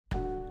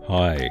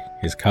Hi,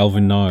 it's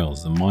Calvin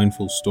Niles, the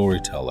mindful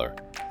storyteller,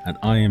 and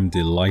I am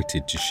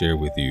delighted to share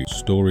with you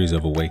stories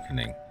of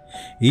awakening.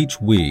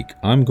 Each week,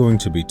 I'm going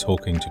to be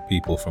talking to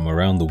people from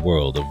around the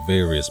world of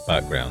various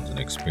backgrounds and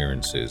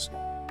experiences.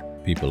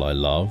 People I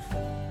love,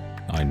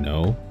 I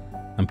know,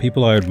 and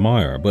people I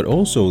admire, but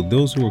also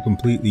those who are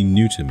completely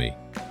new to me.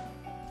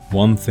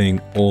 One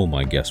thing all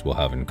my guests will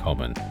have in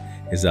common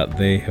is that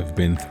they have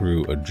been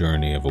through a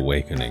journey of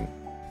awakening.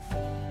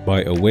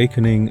 By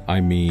awakening,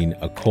 I mean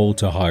a call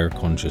to higher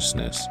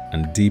consciousness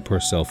and deeper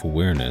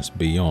self-awareness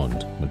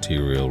beyond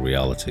material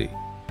reality.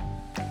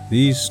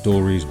 These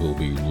stories will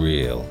be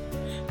real,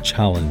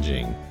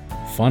 challenging,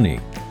 funny,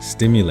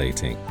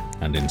 stimulating,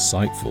 and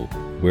insightful.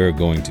 We're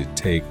going to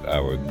take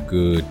our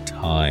good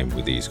time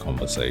with these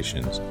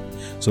conversations.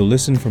 So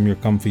listen from your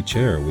comfy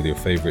chair with your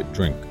favorite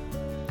drink,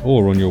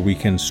 or on your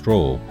weekend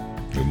stroll,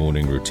 your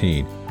morning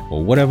routine,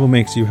 or whatever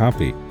makes you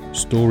happy.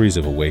 Stories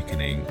of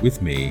awakening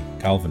with me,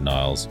 Calvin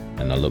Niles,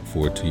 and I look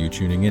forward to you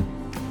tuning in.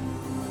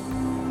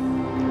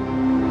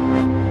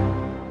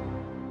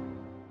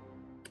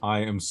 I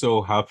am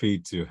so happy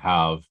to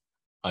have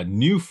a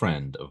new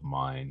friend of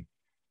mine,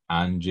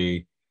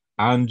 Angie.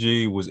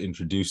 Angie was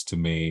introduced to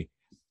me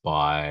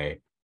by,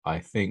 I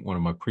think, one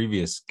of my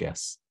previous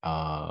guests,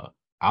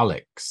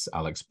 Alex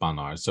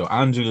Bannar. So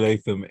Angie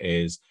Latham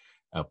is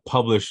a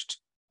published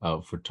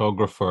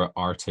photographer,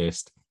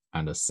 artist,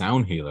 and a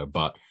sound healer,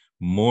 but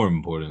more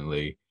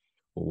importantly,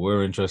 what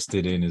we're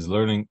interested in is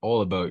learning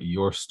all about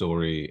your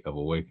story of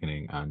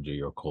awakening, Angie,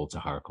 your call to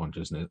higher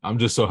consciousness. I'm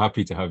just so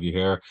happy to have you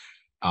here.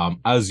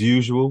 As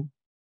usual,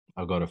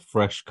 I've got a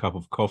fresh cup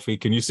of coffee.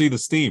 Can you see the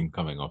steam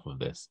coming off of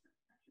this?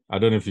 I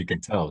don't know if you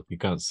can tell. You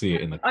can't see it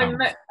in the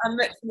camera. I'm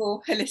much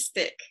more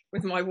holistic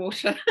with my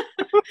water.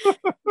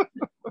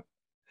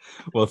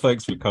 Well,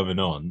 thanks for coming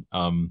on.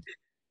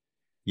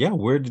 Yeah,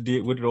 where did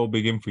it all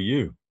begin for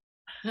you?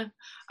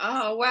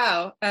 Oh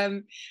wow.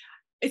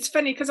 It's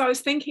funny because I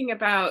was thinking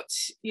about,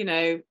 you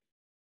know,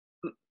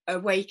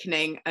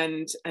 awakening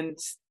and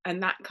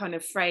that kind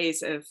of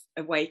phrase of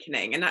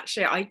awakening. And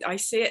actually I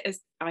see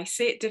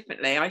it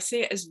differently. I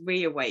see it as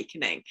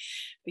reawakening,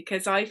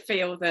 because I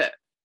feel that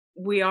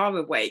we are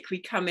awake.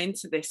 We come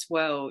into this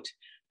world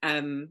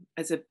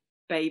as a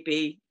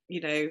baby,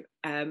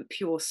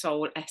 pure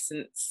soul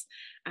essence,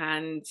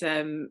 and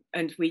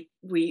we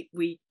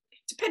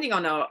depending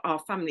on our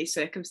family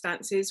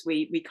circumstances,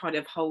 we kind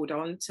of hold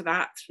on to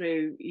that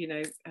through,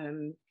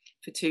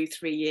 for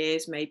 2-3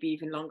 years, maybe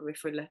even longer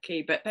if we're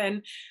lucky. But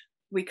then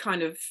we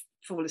kind of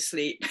fall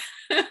asleep,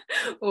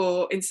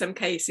 or in some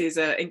cases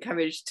are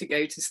encouraged to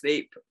go to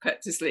sleep, put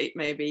to sleep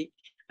maybe.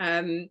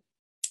 And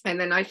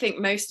then I think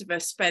most of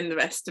us spend the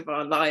rest of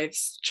our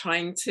lives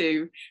trying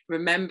to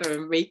remember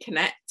and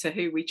reconnect to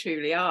who we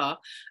truly are,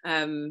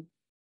 and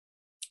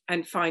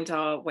find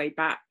our way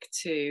back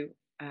to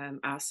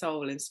our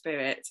soul and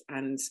spirit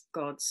and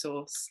God's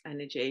source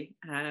energy.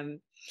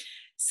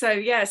 So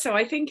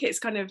I think it's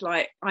kind of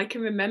like I can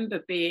remember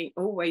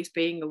always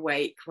being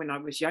awake when I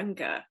was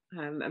younger,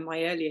 and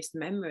my earliest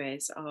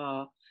memories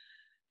are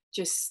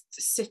just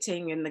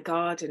sitting in the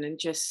garden and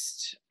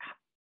just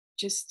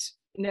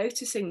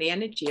noticing the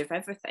energy of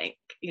everything,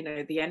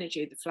 the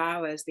energy of the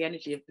flowers, the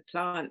energy of the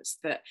plants,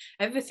 that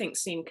everything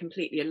seemed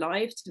completely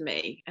alive to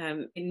me,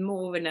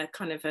 in a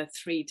kind of a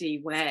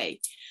 3D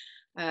way,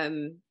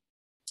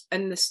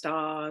 and the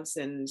stars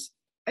and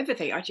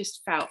everything. I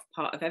just felt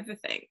part of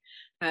everything.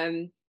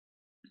 And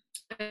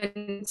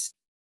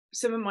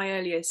some of my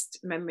earliest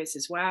memories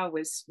as well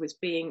was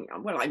being,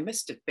 well, I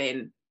must have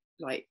been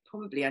like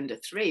probably under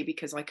 3,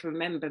 because I can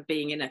remember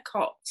being in a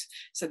cot,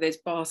 so there's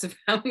bars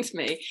around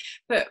me,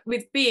 but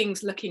with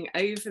beings looking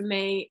over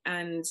me.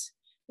 And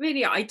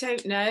really I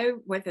don't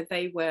know whether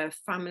they were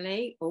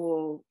family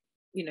or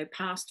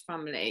past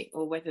family,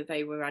 or whether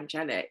they were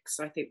angelics.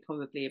 I think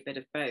probably a bit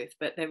of both,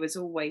 but there was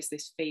always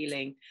this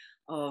feeling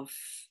of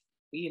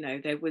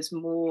there was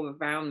more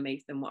around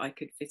me than what I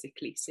could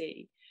physically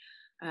see.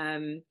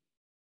 And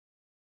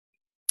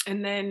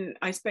then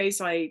I suppose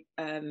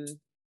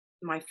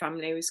my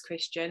family was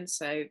Christian,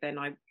 so then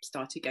I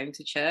started going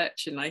to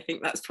church, and I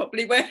think that's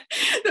probably where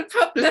the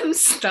problem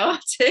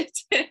started,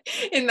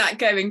 in that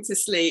going to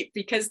sleep,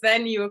 because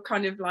then you were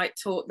kind of like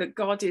taught that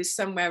God is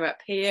somewhere up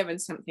here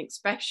and something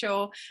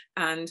special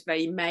and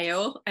very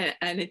male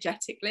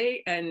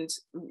energetically, and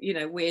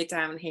we're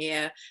down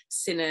here,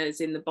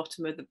 sinners in the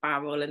bottom of the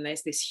barrel, and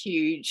there's this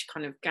huge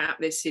kind of gap,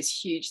 there's this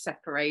huge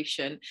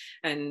separation,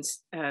 and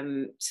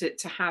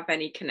to have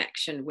any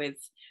connection with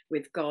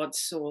God's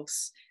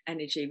source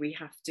energy, we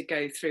have to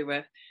go through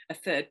a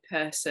third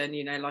person,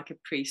 like a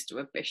priest or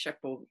a bishop,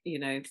 or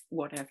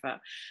whatever.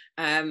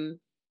 And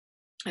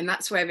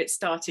that's where it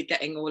started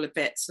getting all a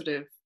bit sort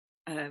of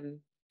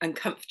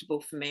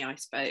uncomfortable for me, I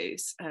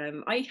suppose.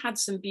 I had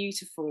some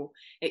beautiful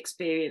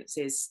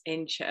experiences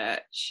in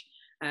church.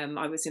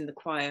 I was in the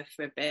choir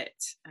for a bit,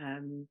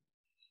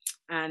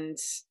 and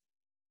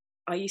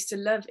I used to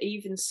love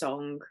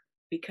evensong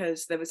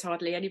because there was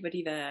hardly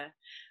anybody there.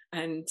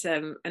 and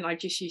I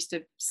just used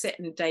to sit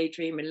and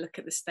daydream and look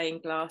at the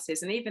stained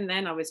glasses. And even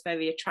then, I was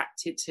very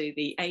attracted to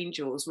the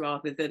angels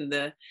rather than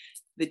the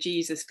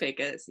Jesus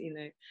figures, you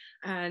know.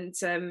 And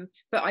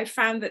but I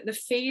found that the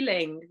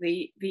feeling,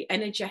 the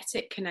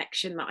energetic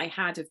connection that I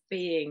had of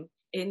being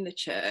in the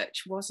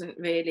church wasn't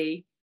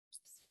really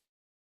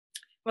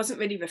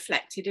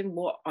reflected in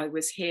what I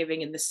was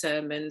hearing in the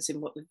sermons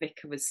and what the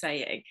vicar was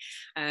saying.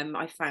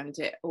 I found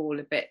it all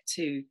a bit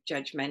too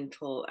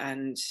judgmental,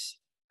 and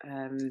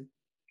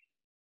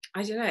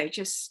I don't know,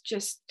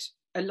 just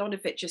a lot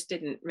of it just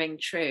didn't ring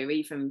true,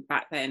 even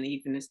back then,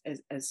 even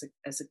as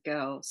a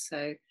girl.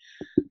 So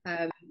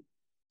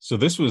so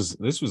this was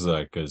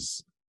like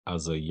as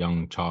a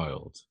young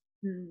child,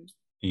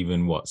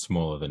 even what,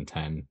 smaller than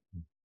 10?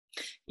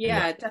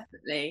 Yeah,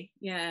 definitely.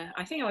 Yeah,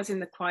 I think I was in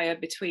the choir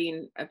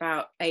between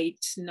about 8,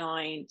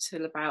 9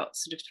 till about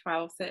sort of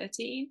 12,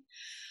 13.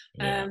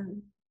 Yeah.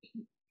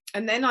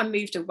 And then I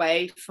moved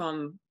away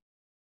from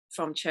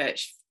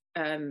church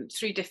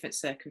through different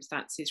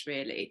circumstances,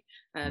 really,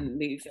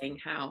 moving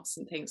house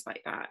and things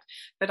like that.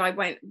 But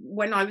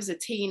when I was a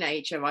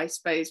teenager, I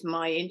suppose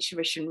my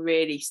intuition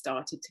really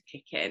started to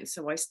kick in.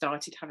 So I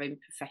started having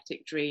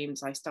prophetic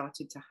dreams. I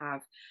started to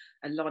have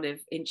a lot of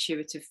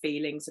intuitive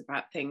feelings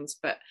about things,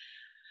 but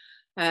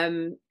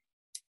a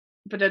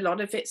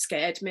lot of it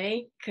scared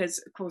me, because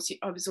of course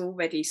I was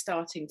already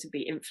starting to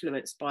be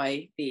influenced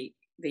by the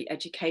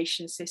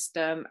education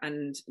system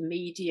and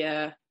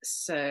media,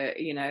 so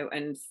you know,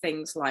 and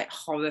things like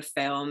horror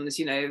films,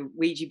 you know,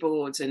 Ouija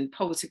boards and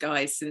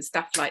poltergeists and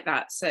stuff like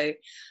that. So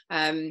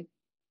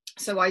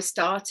so I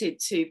started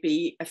to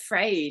be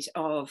afraid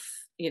of,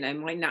 you know,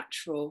 my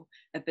natural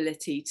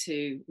ability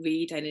to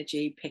read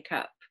energy, pick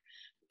up,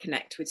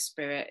 connect with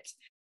spirit.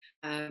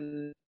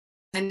 And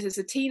as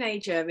a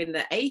teenager in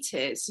the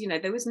 80s, you know,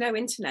 there was no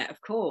internet, of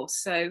course.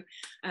 So,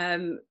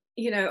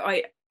 you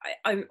know,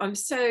 I'm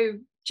so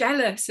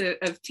jealous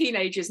of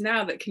teenagers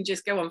now that can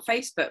just go on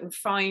Facebook and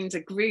find a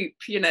group,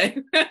 you know,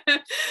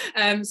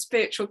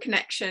 spiritual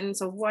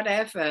connections or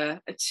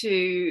whatever,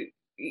 to,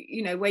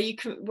 you know, where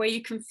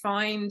you can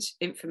find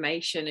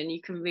information and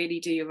you can really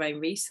do your own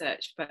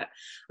research. But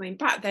I mean,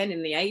 back then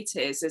in the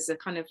 80s, as a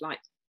kind of like,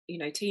 you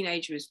know,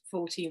 teenager was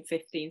 14,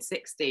 15,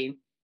 16,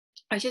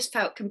 I just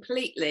felt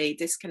completely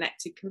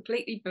disconnected,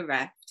 completely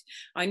bereft.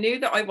 I knew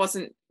that I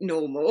wasn't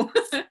normal.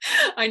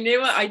 I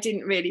knew I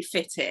didn't really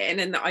fit in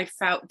and that I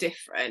felt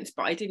different,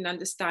 but I didn't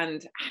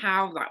understand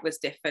how that was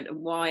different and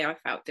why I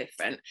felt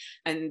different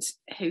and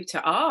who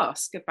to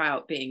ask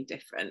about being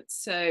different.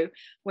 So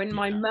when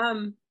my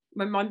mum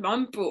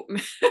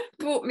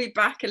brought me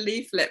back a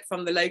leaflet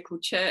from the local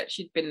church.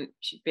 She'd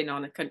been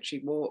on a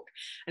country walk,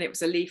 and it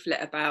was a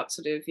leaflet about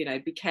sort of, you know,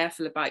 be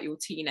careful about your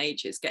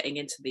teenagers getting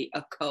into the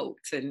occult,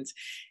 and,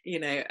 you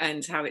know,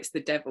 and how it's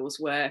the devil's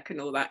work and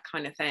all that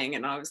kind of thing.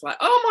 And I was like,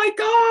 oh my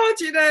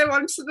God, you know,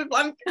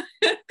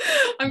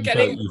 I'm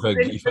getting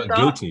You felt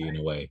guilty in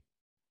a way.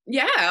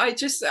 Yeah, I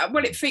just,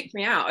 well, it freaked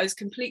me out. I was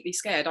completely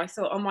scared. I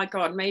thought, oh my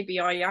God, maybe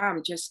I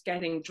am just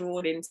getting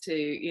drawn into,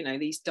 you know,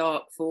 these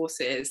dark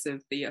forces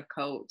of the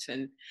occult.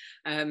 And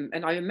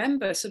I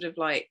remember sort of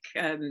like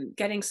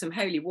getting some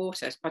holy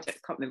water. I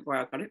can't remember where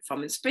I got it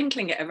from, and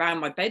sprinkling it around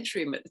my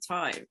bedroom at the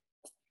time.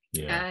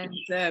 Yeah.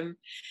 And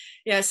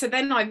yeah, so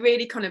then I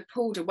really kind of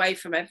pulled away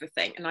from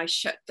everything, and I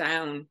shut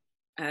down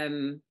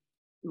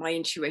my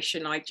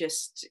intuition. I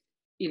just,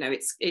 you know,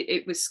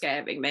 it was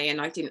scaring me, and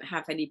I didn't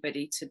have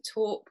anybody to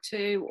talk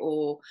to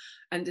or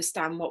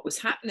understand what was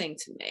happening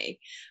to me.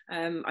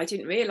 I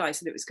didn't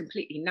realize that it was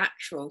completely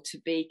natural to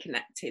be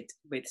connected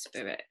with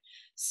spirit.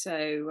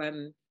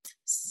 So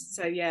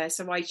yeah,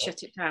 so I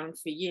shut it down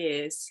for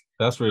years.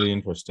 That's really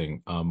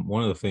interesting.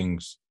 One of the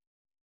things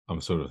I'm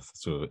sort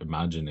of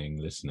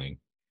imagining listening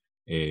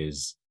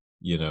is,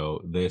 you know,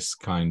 this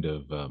kind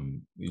of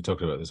you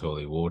talked about this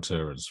holy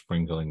water and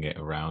sprinkling it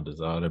around as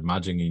out,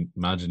 imagining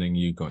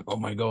you going, oh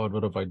my God,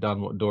 what have I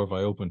done? What door have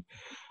I opened?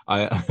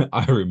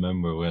 I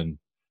remember when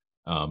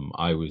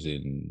I was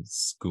in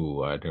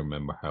school. I don't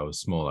remember how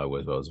small I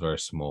was, but I was very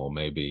small,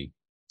 maybe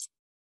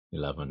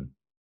 11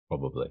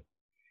 probably.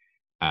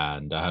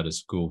 And I had a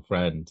school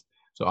friend.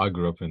 So I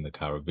grew up in the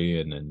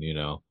Caribbean, and you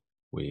know,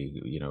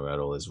 we, you know, had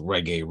all these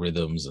reggae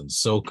rhythms and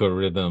soca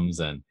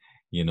rhythms, and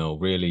you know,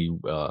 really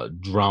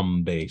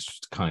drum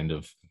based kind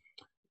of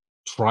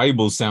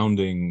tribal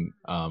sounding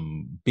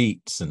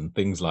beats and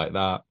things like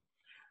that.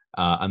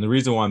 And the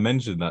reason why I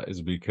mentioned that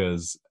is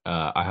because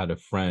I had a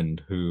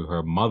friend who,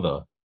 her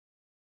mother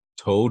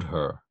told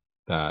her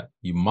that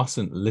you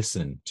mustn't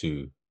listen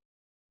to,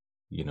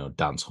 you know,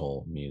 dance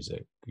hall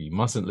music. You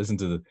mustn't listen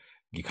to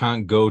you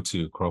can't go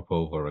to crop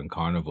over and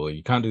carnival.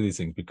 You can't do these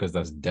things because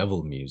that's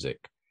devil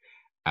music.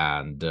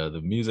 And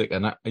the music,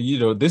 and you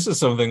know, this is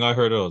something I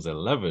heard when I was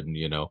 11,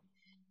 you know,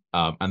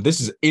 and this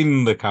is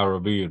in the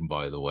Caribbean,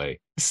 by the way.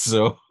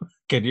 So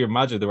can you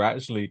imagine there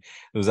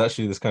was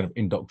actually this kind of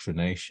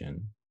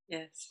indoctrination,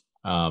 Yes.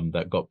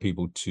 That got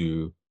people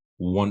to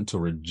want to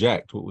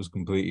reject what was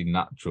completely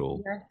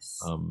natural. Yes.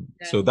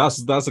 So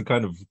that's a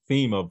kind of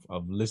theme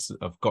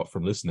I've got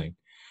from listening.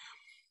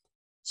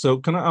 So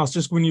can I ask,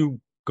 just when you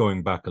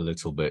going back a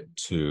little bit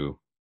to,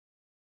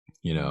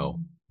 you know,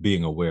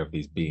 being aware of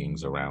these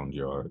beings around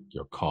your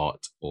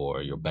cot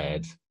or your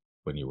bed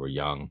when you were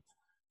young,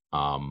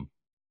 um,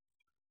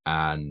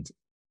 and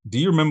do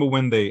you remember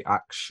when they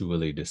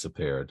actually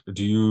disappeared?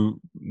 Do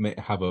you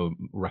have a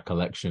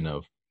recollection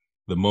of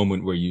the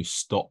moment where you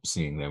stopped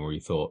seeing them, where you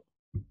thought,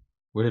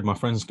 "Where did my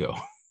friends go?"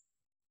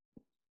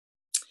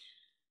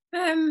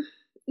 Um,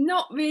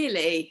 Not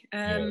really.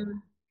 Yeah.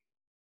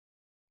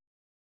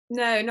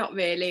 No, not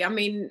really. I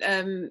mean,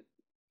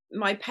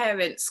 my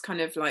parents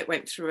kind of like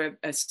went through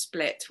a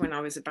split when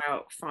I was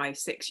about 5,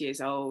 6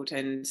 years old,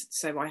 and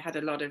so I had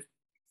a lot of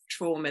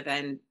trauma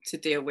then to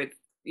deal with,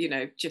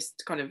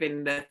 just kind of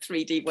in the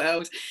 3D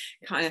world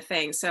kind of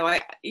thing. So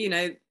I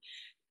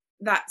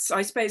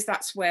suppose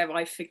that's where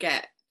I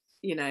forget.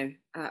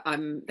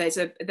 There's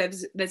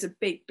a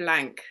big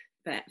blank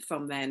there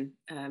from then,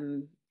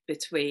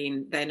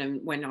 between then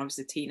and when I was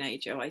a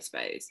teenager, I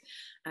suppose.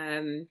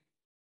 Um,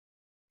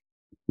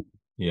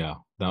 Yeah,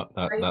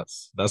 I,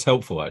 that's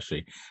helpful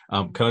actually.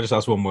 Can I just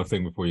ask one more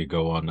thing before you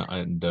go on?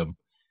 And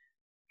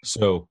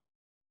so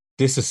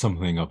this is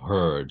something I've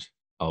heard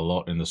a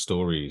lot in the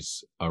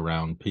stories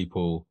around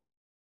people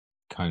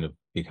kind of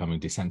becoming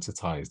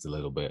desensitized a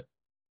little bit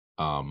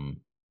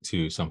um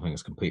to something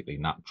that's completely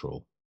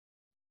natural.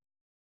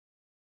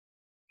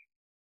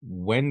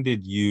 When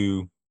did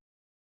you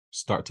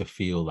start to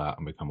feel that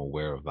and become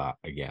aware of that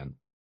again?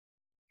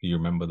 Do you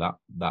remember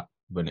that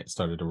when it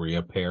started to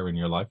reappear in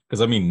your life?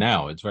 Because I mean,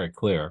 now it's very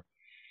clear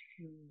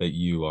that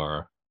you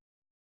are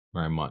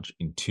very much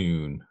in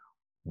tune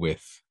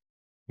with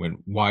when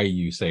why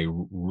you say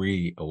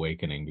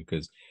reawakening,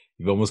 because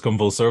you've almost come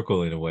full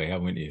circle in a way,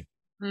 haven't you?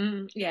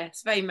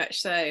 yes, very much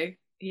so.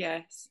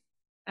 Yes.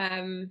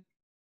 Um,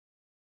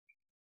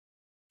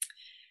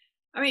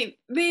 I mean,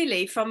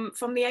 really, from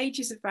the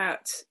ages of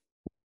about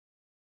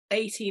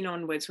 18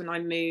 onwards, when I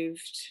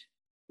moved,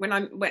 when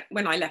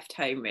I left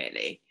home,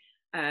 really,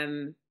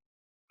 um,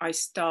 I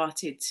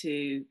started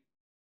to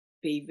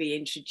be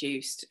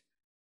reintroduced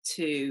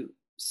to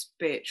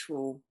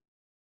spiritual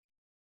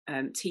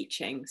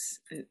teachings,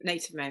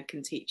 Native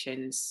American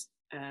teachings,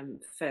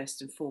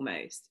 first and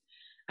foremost.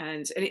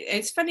 And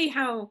it's funny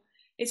how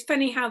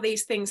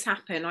these things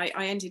happen. I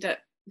ended up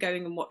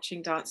going and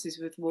watching Dances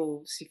with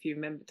Wolves. If you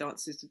remember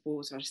Dances with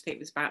Wolves, I just think it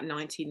was about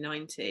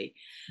 1990.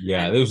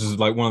 Yeah, And this was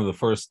like one of the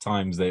first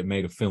times they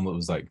made a film that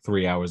was like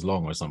 3 hours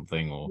long or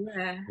something, or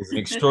yeah, it was an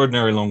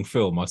extraordinary long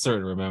film. I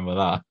certainly remember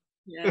that.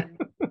 yeah.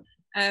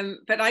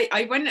 But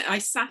I went, I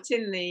sat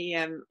in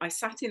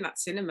that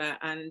cinema,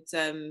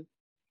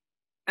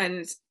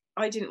 and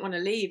I didn't want to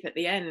leave at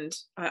the end.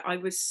 I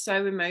was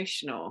so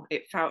emotional.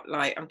 It felt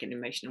like I'm getting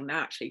emotional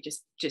now, actually,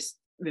 just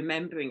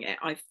remembering it.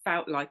 I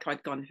felt like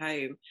I'd gone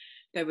home.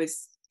 There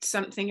was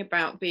something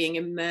about being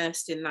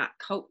immersed in that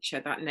culture,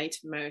 that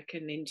Native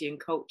American Indian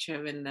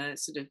culture, and the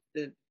sort of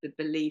the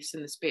beliefs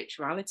and the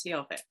spirituality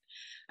of it,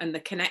 and the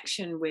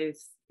connection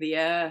with the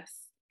earth,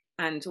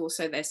 and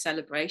also their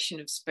celebration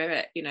of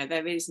spirit.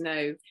 There is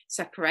no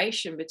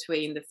separation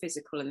between the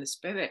physical and the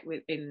spirit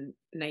within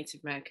Native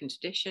American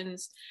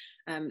traditions,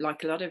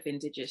 like a lot of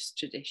indigenous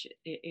tradition,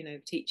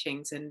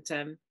 teachings. And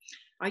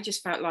I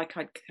just felt like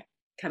I'd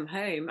come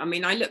home. I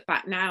mean, I look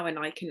back now and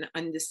I can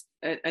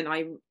understand, and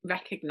I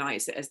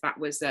recognize it as that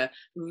was a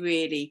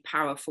really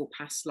powerful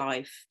past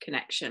life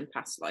connection,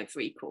 past life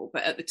recall.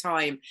 But at the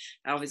time,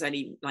 I was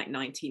only like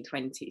 19,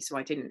 20, so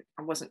I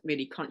wasn't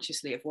really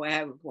consciously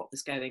aware of what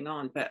was going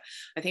on. But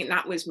I think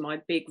that was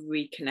my big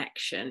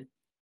reconnection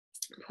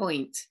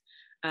point.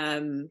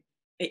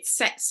 It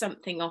set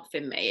something off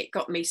in me. It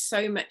got me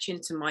so much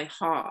into my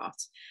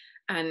heart.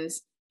 And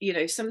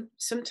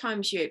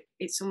sometimes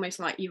it's almost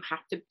like you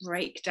have to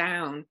break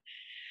down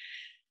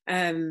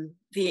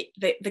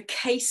the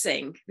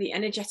casing, the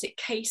energetic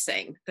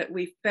casing that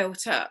we've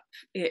built up,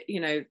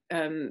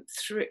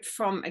 through,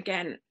 from,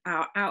 again,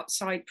 our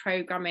outside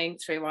programming,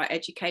 through our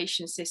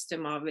education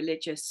system, our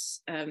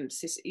religious,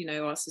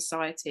 our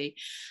society,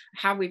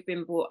 how we've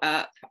been brought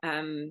up,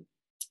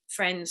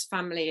 friends,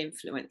 family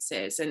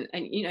influences, and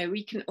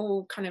we can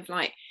all kind of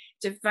like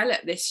develop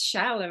this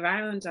shell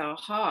around our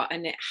heart,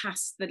 and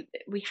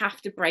we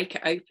have to break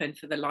it open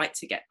for the light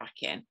to get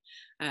back in.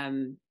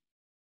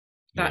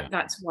 Yeah,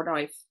 That's what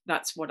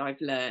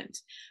I've learned,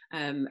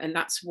 and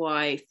that's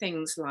why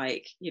things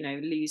like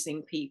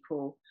losing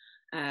people,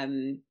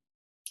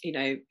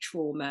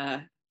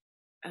 trauma,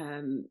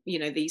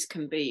 these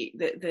can be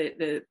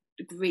the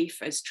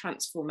grief as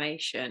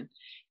transformation.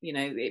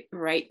 It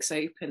breaks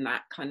open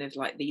that kind of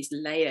like these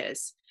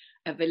layers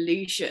of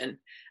illusion,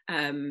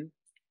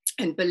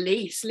 and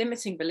beliefs,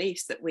 limiting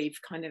beliefs that we've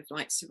kind of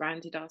like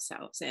surrounded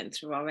ourselves in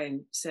through our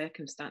own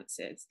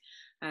circumstances.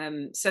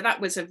 So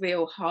that was a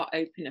real heart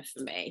opener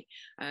for me.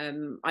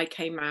 I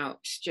came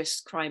out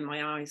just crying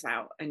my eyes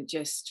out, and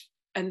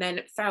then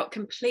it felt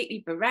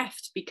completely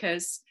bereft,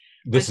 because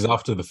I this is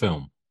after the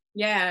film.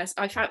 yes,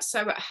 I felt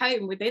so at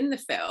home within the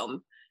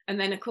film, And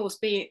then of course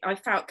I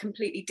felt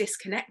completely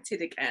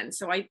disconnected again,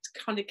 so I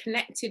kind of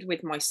connected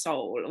with my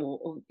soul,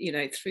 or you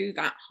know, through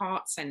that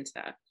heart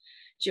center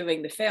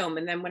during the film.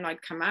 And then when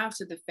I'd come out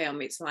of the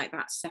film, it's like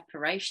that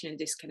separation and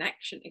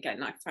disconnection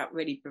again. I felt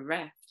really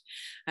bereft.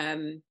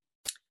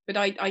 But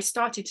I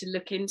started to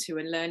look into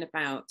and learn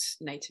about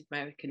Native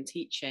American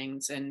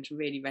teachings and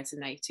really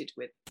resonated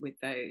with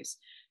those.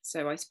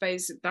 So I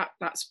suppose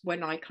that's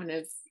when I kind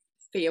of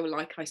feel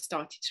like I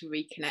started to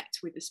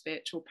reconnect with the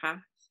spiritual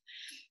path.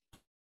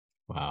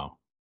 Wow,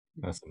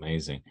 that's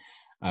amazing.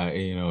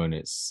 You know, and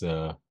it's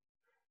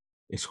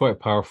quite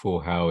powerful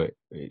how it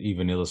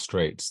even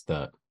illustrates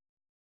that,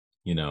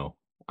 you know,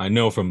 I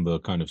know from the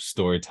kind of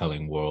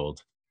storytelling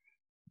world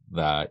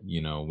that,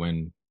 you know,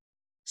 when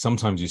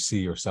sometimes you see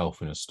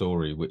yourself in a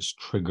story which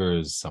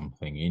triggers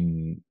something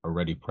in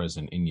already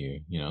present in you.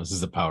 You know, this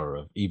is the power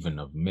of even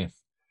of myth,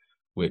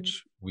 Mm.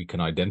 which we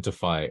can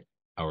identify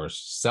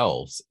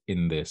ourselves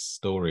in this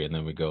story, and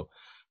then we go,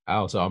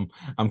 "Ow!" So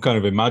I'm kind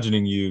of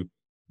imagining you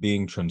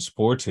being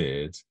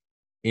transported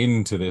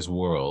into this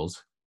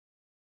world,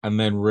 and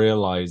then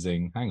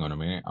realizing, "Hang on a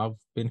minute, I've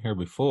been here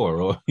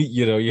before," or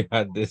you know, you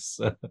had this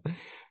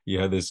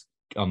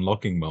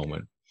unlocking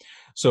moment.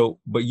 So,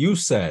 but you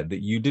said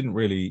that you didn't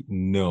really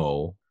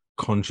know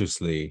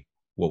consciously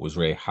what was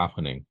really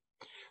happening.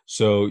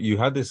 So you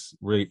had this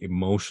really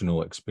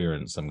emotional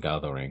experience, I'm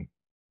gathering.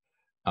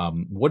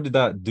 What did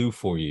that do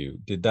for you?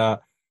 Did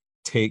that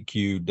take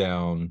you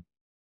down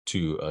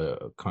to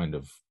a kind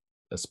of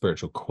a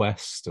spiritual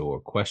quest or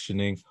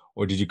questioning,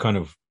 or did you kind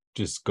of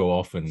just go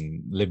off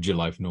and lived your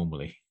life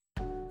normally?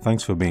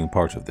 Thanks for being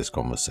part of this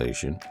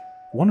conversation.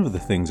 One of the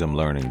things I'm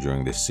learning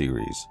during this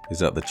series is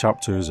that the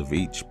chapters of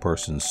each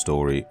person's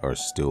story are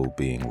still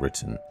being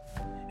written.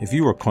 If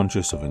you are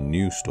conscious of a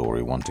new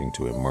story wanting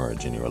to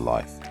emerge in your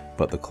life,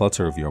 but the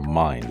clutter of your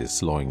mind is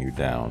slowing you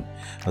down,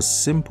 a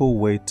simple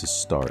way to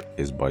start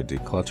is by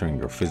decluttering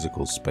your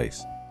physical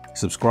space.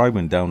 Subscribe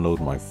and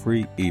download my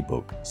free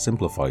ebook,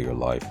 Simplify Your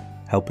Life,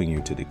 helping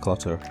you to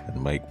declutter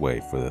and make way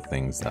for the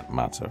things that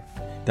matter.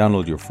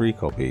 Download your free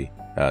copy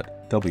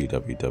at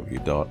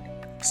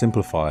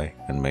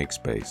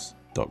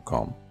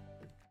www.simplifyandmakespace.com.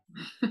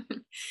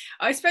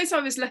 I suppose I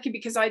was lucky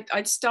because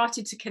I'd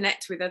started to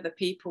connect with other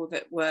people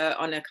that were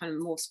on a kind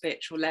of more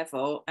spiritual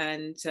level,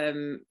 and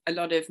a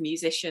lot of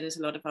musicians,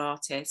 a lot of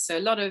artists, so a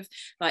lot of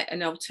like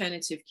an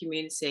alternative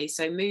community.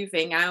 So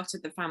moving out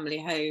of the family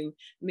home,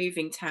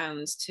 moving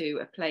towns to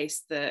a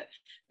place that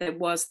there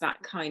was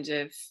that kind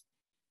of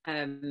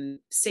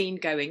scene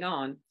going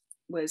on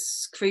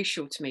was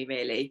crucial to me,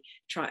 really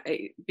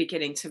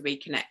beginning to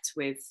reconnect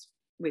with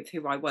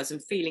who I was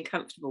and feeling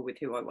comfortable with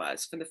who I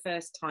was. For the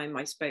first time,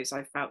 I suppose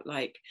I felt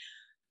like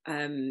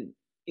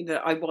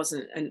that I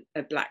wasn't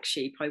a black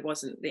sheep. I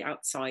wasn't the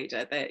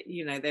outsider. That,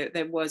 you know,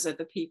 there was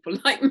other people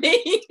like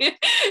me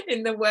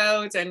in the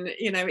world, and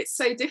you know, it's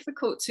so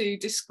difficult to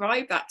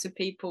describe that to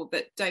people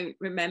that don't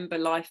remember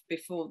life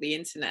before the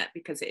internet,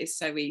 because it is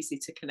so easy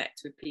to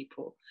connect with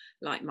people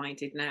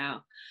like-minded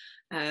now.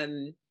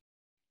 Um,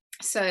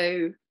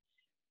 so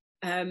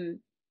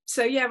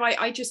so yeah,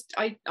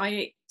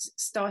 I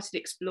started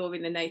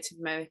exploring the Native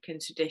American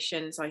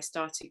traditions. I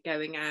started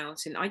going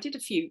out, and I did a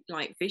few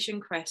like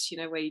vision quests, you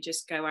know, where you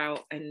just go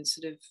out and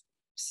sort of,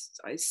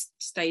 I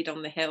stayed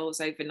on the hills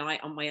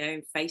overnight on my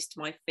own, faced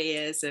my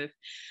fears of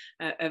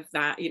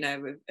that, you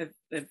know, of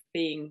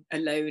being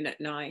alone at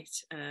night.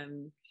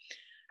 And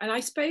I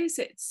suppose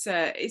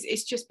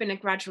it's just been a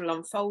gradual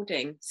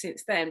unfolding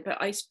since then.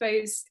 But I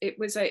suppose it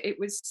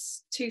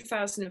was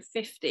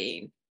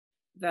 2015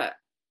 that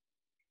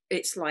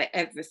it's like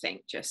everything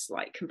just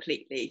like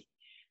completely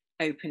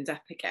opened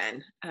up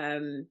again.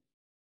 And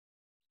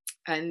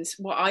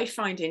what I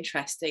find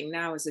interesting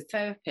now as a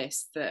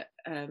therapist that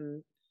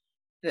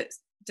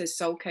does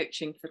soul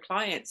coaching for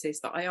clients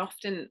is that I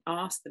often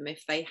ask them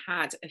if they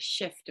had a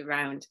shift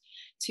around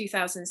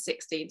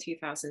 2016,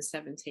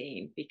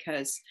 2017,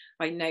 because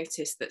I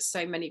noticed that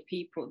so many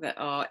people that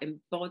are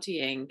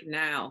embodying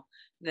now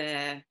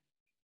their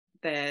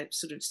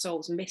sort of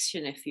soul's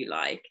mission, if you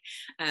like,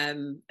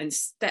 and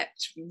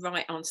stepped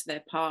right onto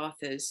their path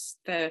as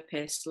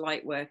therapists,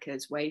 light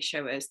workers, way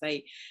showers.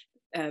 They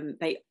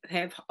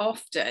have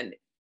often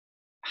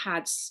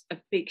had a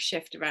big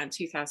shift around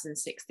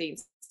 2016,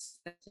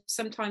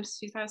 sometimes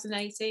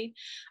 2018,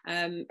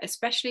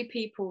 especially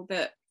people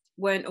that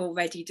weren't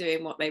already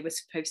doing what they were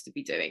supposed to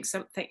be doing.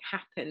 Something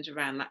happened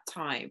around that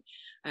time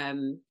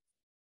to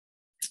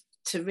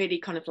really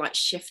kind of like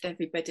shift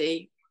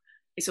everybody.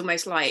 It's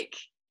almost like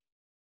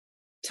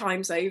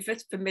time's over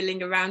for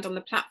milling around on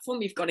the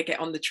platform. You've got to get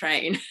on the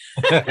train.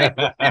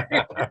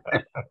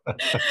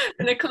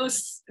 And of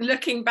course,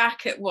 looking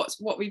back at what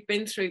we've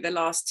been through the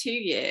last 2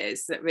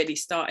 years, that really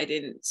started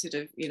in sort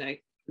of, you know,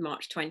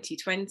 March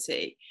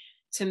 2020,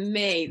 to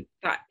me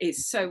that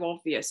is so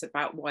obvious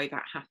about why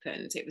that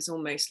happened. It was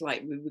almost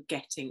like we were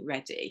getting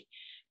ready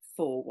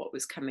for what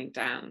was coming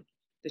down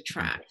the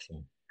track.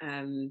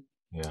 Yeah.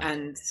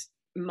 And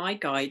my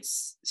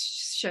guides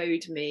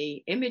showed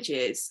me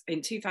images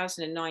in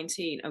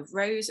 2019 of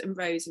rows and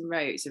rows and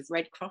rows of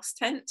Red Cross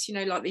tents, you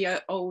know, like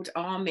the old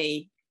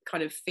army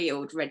kind of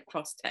field Red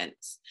Cross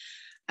tents.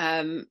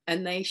 And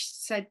they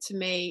said to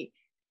me,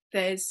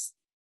 there's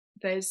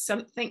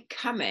something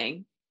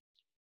coming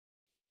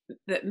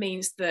that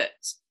means that,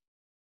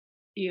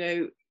 you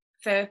know,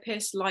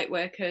 therapists, light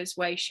workers,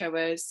 way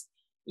showers,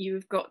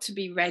 you've got to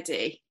be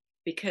ready,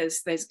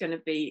 because there's going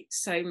to be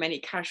so many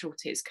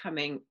casualties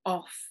coming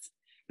off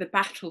the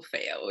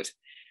battlefield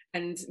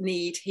and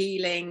need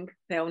healing.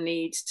 They'll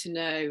need to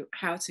know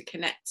how to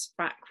connect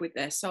back with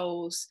their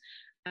souls.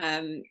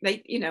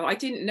 They, you know, I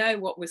didn't know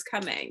what was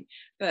coming,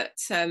 but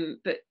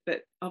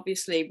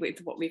obviously with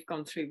what we've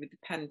gone through with the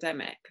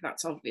pandemic,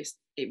 that's obviously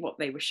what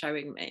they were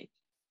showing me.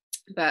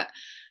 But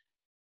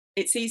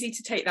it's easy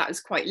to take that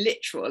as quite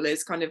literal,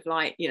 as kind of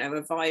like, you know,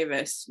 a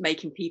virus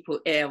making people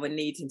ill and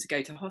needing to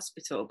go to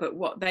hospital. But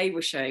what they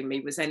were showing me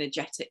was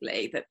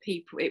energetically that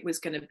people, it was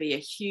going to be a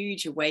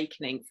huge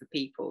awakening for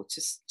people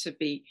to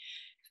be,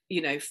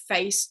 you know,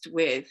 faced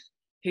with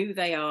who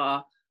they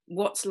are,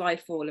 what's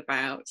life all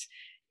about,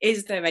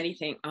 is there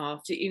anything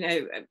after, you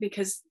know,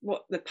 because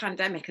what the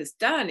pandemic has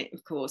done,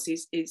 of course,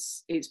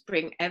 is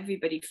bring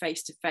everybody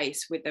face to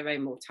face with their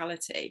own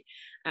mortality.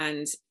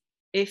 And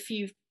if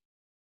you've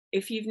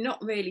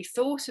not really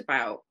thought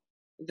about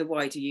the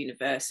wider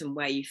universe and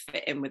where you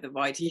fit in with the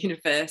wider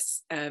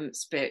universe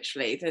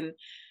spiritually,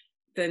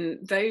 then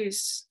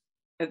those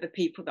are the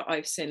people that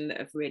I've seen that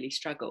have really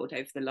struggled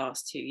over the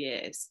last 2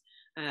 years,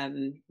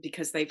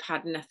 because they've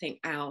had nothing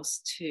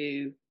else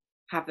to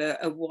have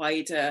a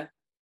wider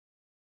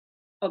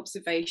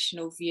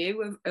observational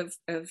view of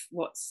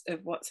what's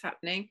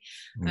happening.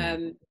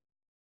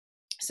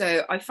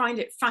 So I find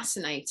it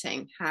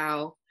fascinating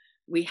how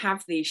we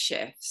have these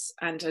shifts,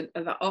 and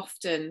that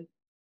often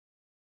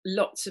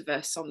lots of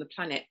us on the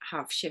planet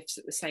have shifts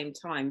at the same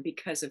time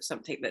because of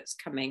something that's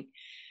coming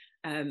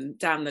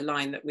down the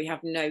line that we have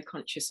no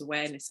conscious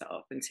awareness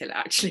of until it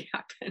actually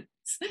happens.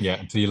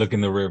 Yeah, until you look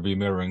in the rearview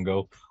mirror and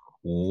go,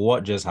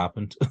 what just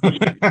happened?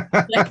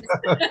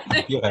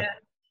 Yeah.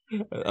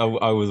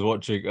 I was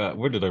watching,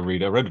 where did I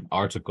read? I read an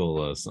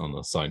article on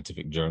a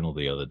scientific journal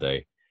the other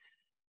day,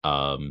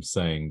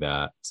 saying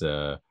that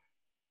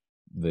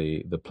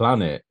the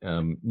planet,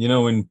 you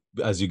know,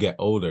 as you get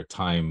older,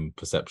 time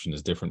perception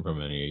is different from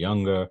when you're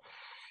younger,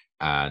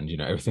 and you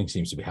know, everything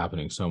seems to be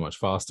happening so much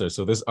faster.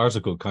 So this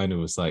article kind of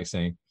was like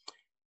saying,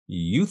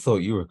 you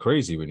thought you were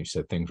crazy when you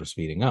said things were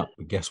speeding up,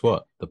 but guess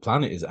what? The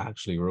planet is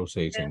actually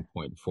rotating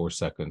 0.4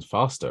 seconds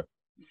faster.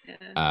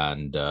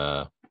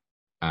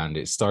 And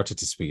it started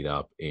to speed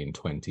up in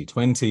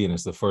 2020, and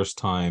it's the first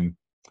time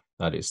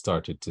that it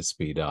started to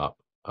speed up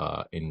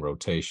in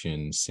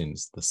rotation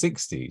since the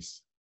 60s.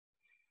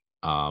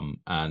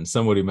 And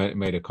somebody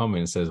made a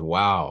comment and says,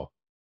 wow,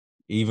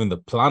 even the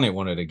planet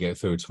wanted to get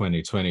through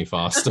 2020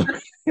 faster.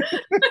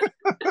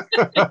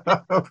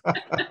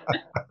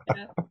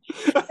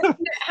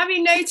 Have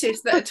you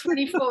noticed that a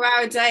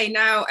 24-hour day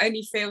now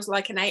only feels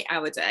like an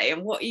 8-hour day,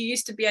 and what you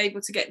used to be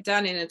able to get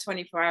done in a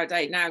 24-hour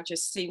day now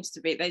just seems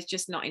to be, there's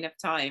just not enough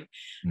time.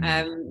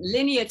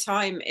 Linear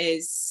time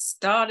is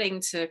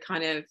starting to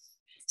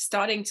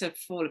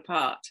fall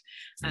apart.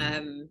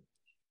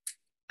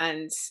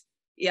 And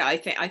yeah, I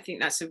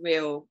think that's a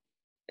real,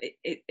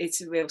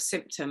 it's a real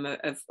symptom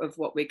of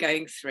what we're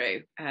going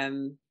through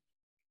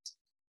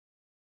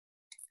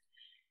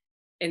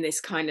in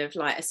this kind of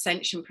like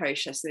ascension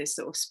process, this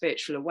sort of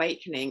spiritual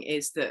awakening,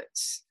 is that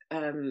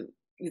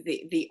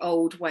the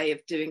old way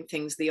of doing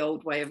things, the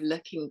old way of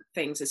looking at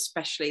things,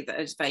 especially that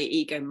is very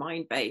ego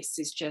mind based,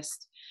 is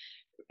just,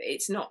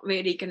 it's not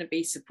really going to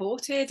be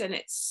supported. And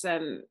it's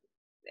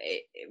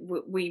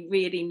we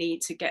really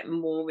need to get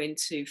more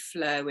into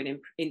flow and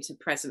into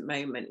present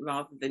moment,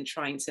 rather than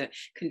trying to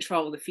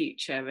control the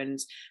future and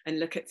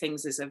look at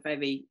things as a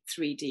very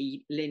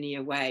 3D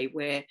linear way,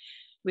 where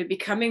we're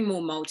becoming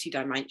more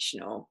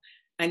multidimensional.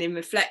 And in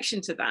reflection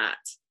to that,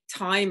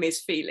 time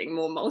is feeling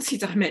more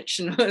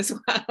multidimensional as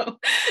well.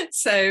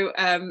 So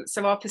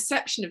our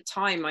perception of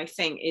time, I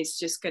think, is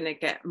just going to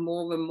get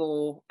more and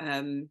more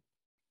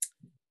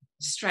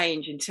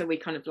strange until we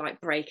kind of like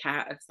break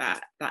out of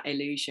that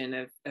illusion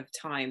of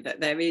time,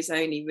 that there is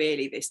only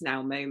really this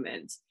now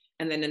moment,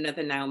 and then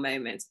another now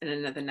moment, and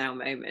another now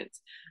moment.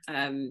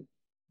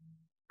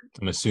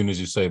 And as soon as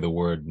you say the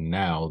word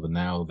now, the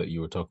now that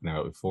you were talking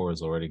about before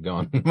is already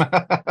gone.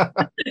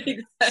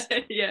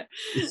 Yeah.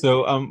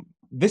 So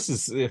this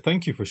is,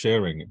 thank you for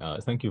sharing.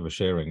 Thank you for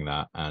sharing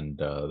that, and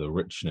the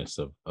richness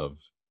of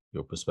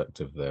your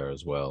perspective there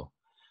as well.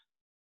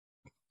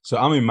 So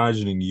I'm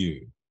imagining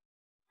you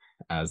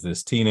as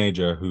this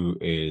teenager who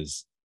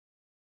is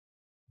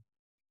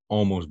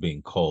almost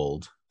being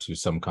called to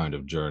some kind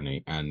of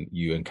journey, and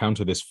you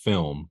encounter this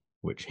film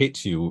which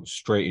hits you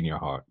straight in your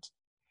heart.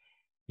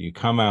 You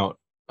come out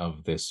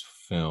of this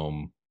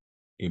film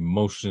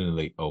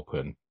emotionally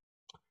open,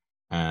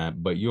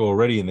 but you're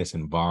already in this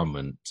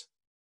environment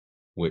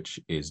which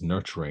is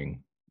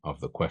nurturing of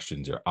the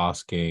questions you're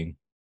asking,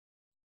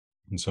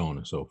 and so on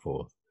and so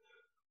forth.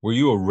 were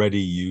you already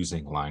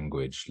using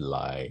language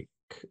like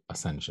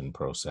ascension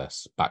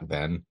process back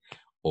then,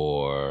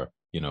 or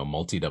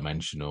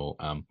multidimensional,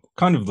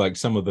 kind of like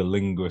some of the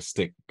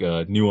linguistic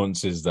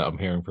nuances that I'm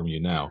hearing from you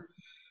now?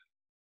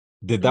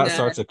 Did that No.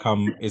 start to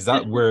come? Is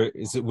that where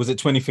is it? Was it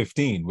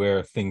 2015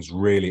 where things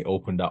really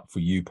opened up for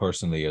you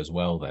personally as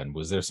well? Then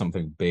was there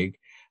something big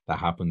that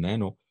happened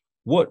then, or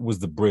what was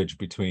the bridge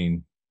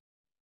between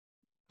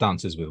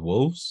Dances with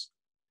Wolves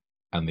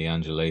and the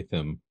Angela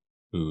Latham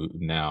who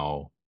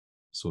now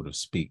sort of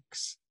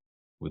speaks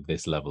with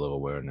this level of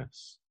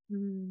awareness?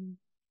 Hmm.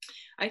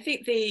 I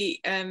think the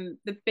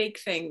big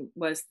thing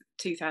was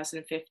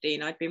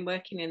 2015. I'd been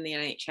working in the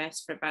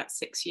NHS for about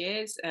 6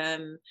 years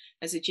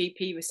as a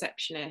GP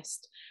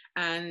receptionist,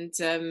 and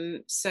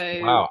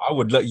so Wow, I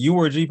would let you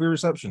were a GP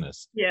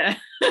receptionist. yeah.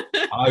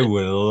 I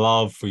would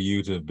love for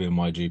you to have been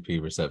my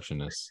GP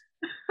receptionist.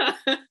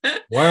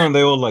 Why aren't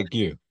they all like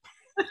you?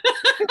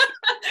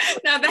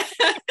 Now that's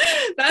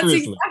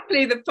Seriously.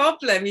 exactly the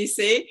problem, you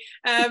see.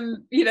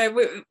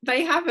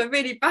 They have a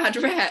really bad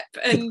rep,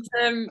 and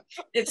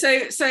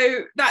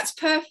so that's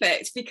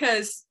perfect,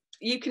 because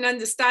you can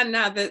understand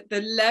now that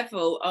the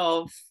level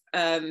of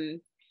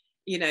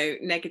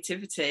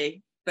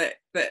negativity that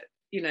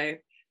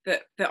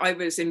that I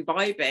was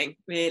imbibing,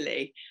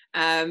 really.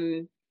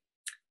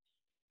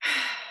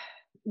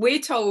 We're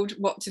told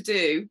what to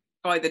do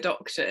by the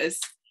doctors,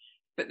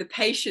 but the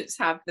patients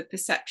have the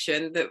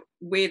perception that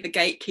we're the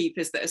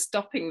gatekeepers that are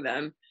stopping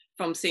them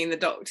from seeing the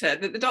doctor,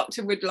 that the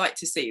doctor would like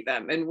to see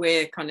them, and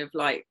we're kind of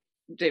like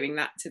doing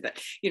that to the,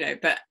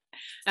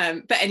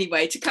 but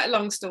anyway, to cut a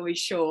long story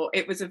short,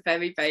 it was a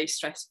very, very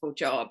stressful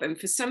job. And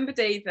for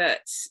somebody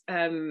that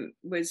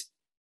was,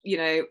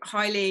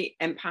 highly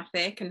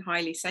empathic and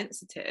highly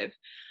sensitive,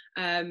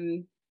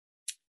 I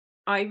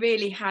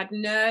really had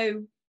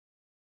no,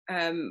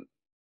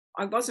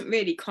 I wasn't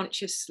really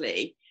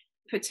consciously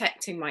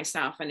protecting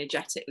myself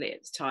energetically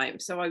at the time.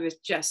 So I was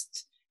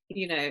just,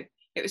 it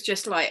was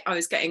just like I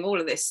was getting all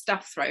of this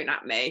stuff thrown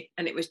at me,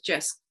 and it was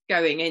just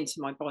going into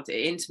my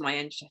body, into my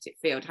energetic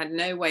field. Had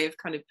no way of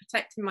kind of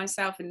protecting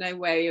myself, and no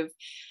way of,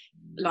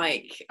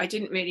 like, I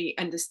didn't really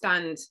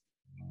understand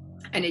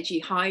energy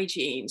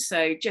hygiene.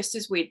 So just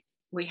as we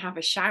have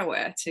a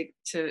shower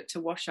to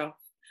wash off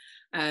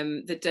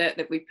the dirt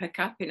that we pick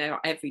up in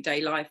our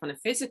everyday life on a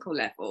physical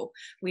level,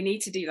 we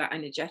need to do that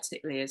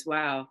energetically as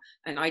well.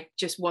 And I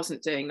just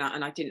wasn't doing that,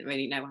 and I didn't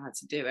really know how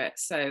to do it.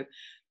 So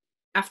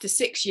after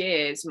 6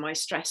 years, my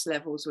stress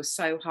levels were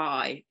so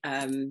high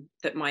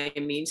that my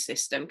immune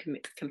system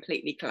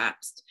completely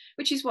collapsed,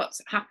 which is what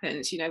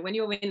happens, when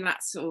you're in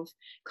that sort of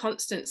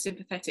constant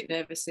sympathetic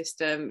nervous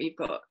system. You've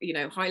got,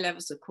 high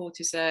levels of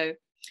cortisol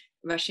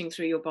rushing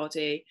through your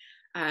body.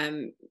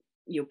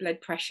 Your blood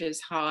pressure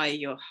is high,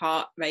 your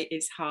heart rate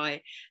is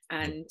high,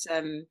 and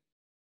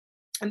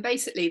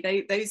basically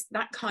those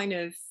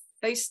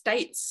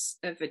states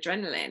of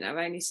adrenaline are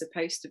only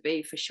supposed to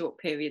be for short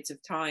periods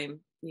of time,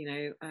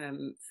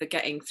 for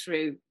getting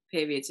through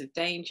periods of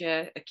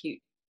danger,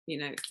 acute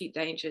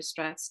danger,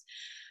 stress.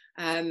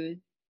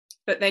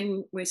 But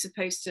then we're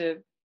supposed to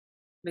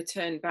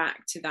return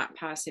back to that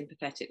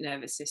parasympathetic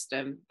nervous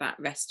system, that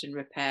rest and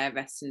repair,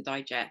 rest and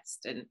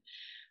digest. And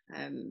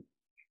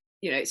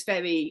it's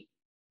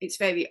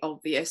very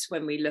obvious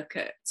when we look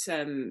at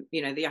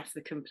the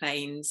African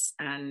plains,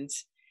 and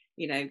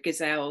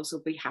gazelles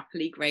will be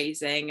happily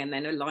grazing, and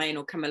then a lion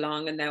will come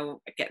along and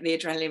they'll get the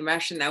adrenaline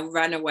rush and they'll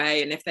run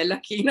away, and if they're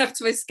lucky enough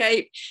to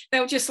escape,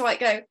 they'll just like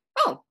go,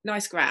 oh,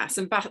 nice grass,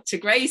 and back to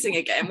grazing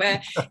again.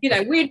 Where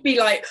we'd be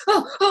like,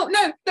 oh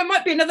no, there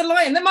might be another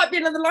lion,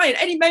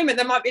 any moment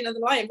there might be another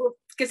lion. Well,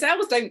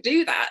 gazelles don't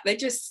do that. They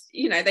just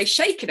they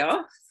shake it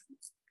off,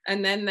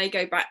 and then they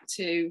go back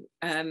to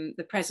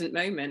the present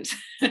moment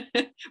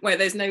where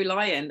there's no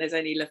lion, there's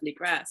only lovely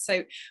grass.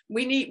 So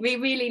we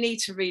really need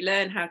to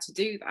relearn how to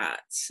do that.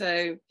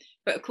 So,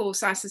 but of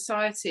course, our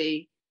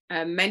society,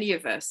 many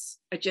of us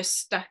are just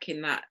stuck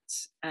in that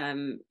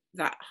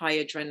that high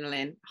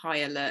adrenaline, high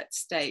alert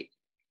state.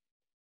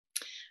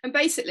 And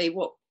basically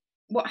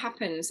what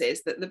happens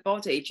is that the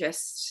body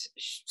just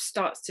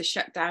starts to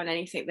shut down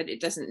anything that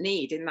it doesn't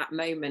need in that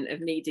moment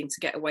of needing to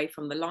get away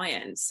from the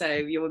lion. So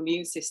your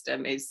immune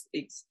system is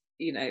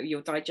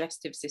your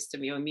digestive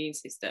system, your immune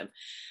system,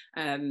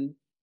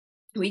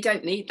 we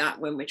don't need that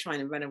when we're trying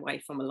to run away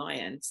from a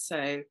lion.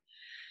 So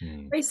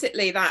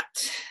basically that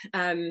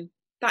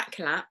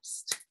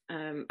collapsed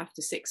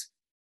after 6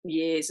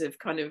 years of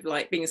kind of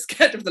like being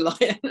scared of the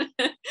lion.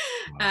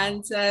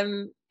 Wow.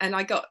 And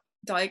I got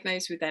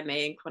diagnosed with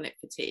ME and chronic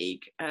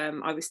fatigue.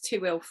 I was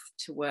too ill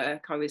to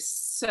work. I was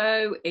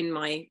so in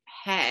my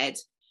head.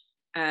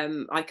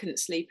 I couldn't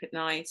sleep at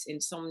night,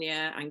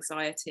 insomnia,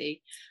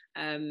 anxiety.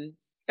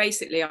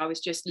 Basically, I was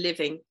just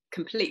living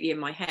completely in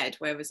my head,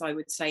 whereas I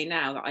would say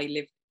now that I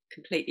live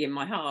completely in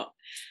my heart.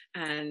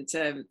 And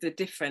the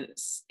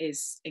difference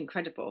is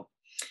incredible.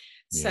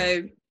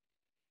 Yeah.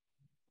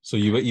 So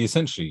you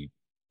essentially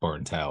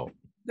burnt out.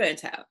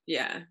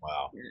 Yeah.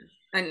 Wow. Yeah.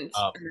 And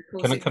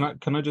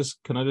can I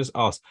just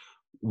ask,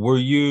 were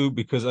you,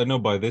 because I know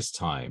by this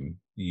time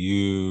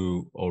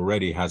you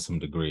already had some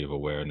degree of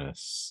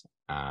awareness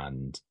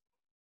and,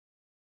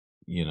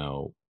 you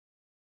know,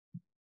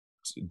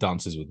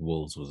 Dances with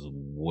Wolves was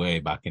way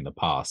back in the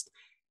past.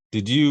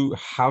 Did you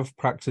have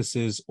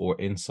practices or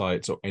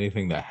insights or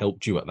anything that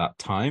helped you at that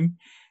time?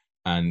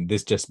 And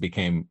this just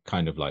became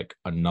kind of like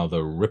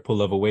another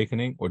ripple of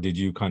awakening, or did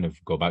you kind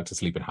of go back to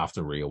sleep and have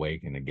to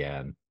reawaken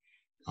again?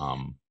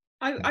 Um,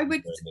 I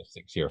would, during the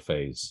 6 year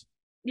phase.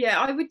 yeah,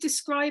 I would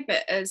describe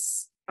it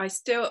as I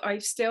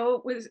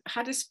still was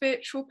had a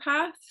spiritual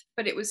path,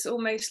 but it was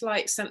almost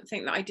like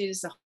something that I did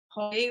as a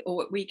hobby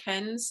or at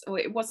weekends, or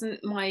it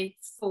wasn't my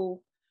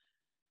full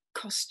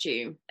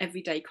costume,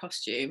 everyday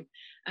costume.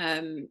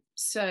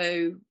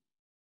 So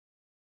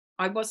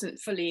I wasn't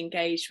fully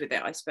engaged with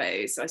it, I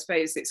suppose. I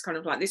suppose it's kind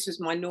of like this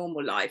was my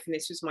normal life and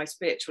this was my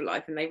spiritual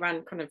life, and they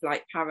ran kind of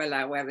like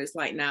parallel, whereas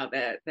like now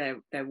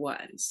they're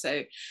one.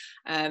 So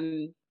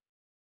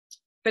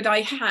but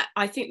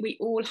I think we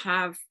all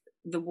have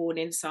the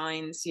warning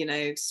signs, you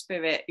know,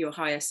 spirit, your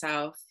higher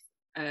self,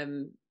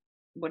 um,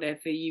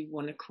 whatever you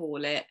want to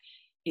call it,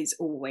 is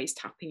always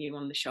tapping you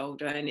on the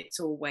shoulder, and it's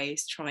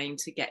always trying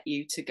to get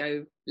you to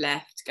go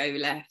left, go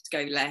left,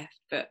 go left.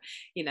 But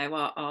you know,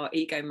 our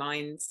ego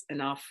minds and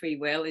our free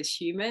will as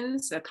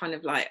humans are kind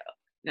of like,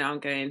 now I'm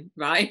going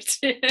right.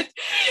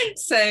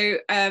 So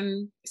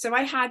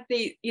I had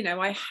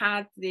I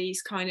had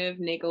these kind of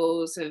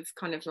niggles of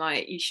kind of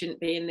like, you shouldn't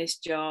be in this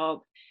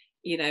job,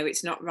 you know,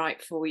 it's not right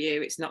for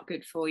you, it's not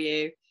good for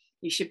you,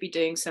 you should be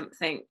doing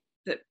something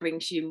that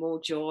brings you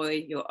more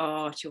joy, your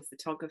art, your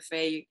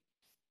photography.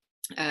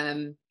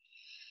 um,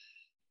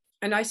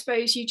 and I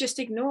suppose you just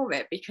ignore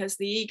it because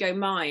the ego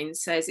mind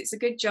says it's a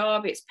good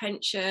job, it's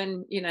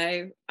pension, you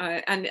know,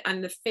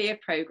 and the fear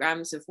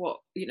programs of what,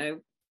 you know,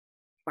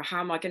 well,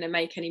 how am I going to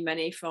make any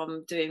money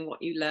from doing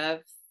what you love?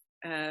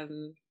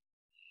 um,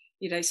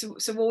 you know, so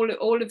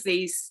all of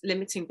these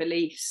limiting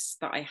beliefs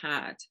that I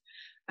had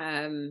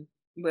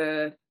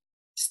were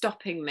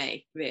stopping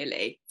me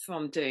really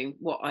from doing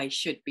what I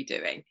should be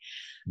doing.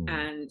 Mm.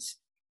 And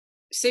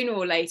sooner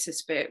or later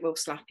spirit will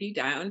slap you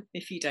down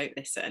if you don't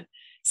listen.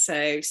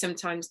 So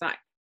sometimes that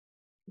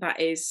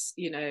is,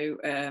 you know,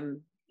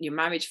 your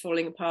marriage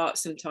falling apart,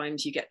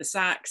 sometimes you get the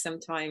sack,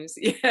 sometimes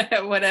yeah,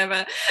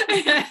 whatever.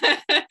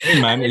 Hey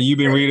man, have you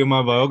been reading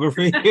my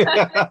biography? And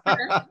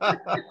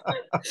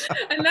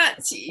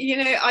that's, you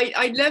know,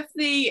 I love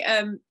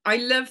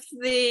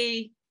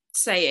the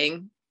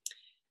saying,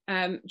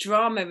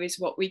 drama is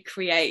what we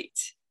create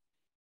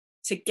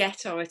to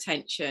get our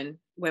attention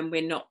when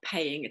we're not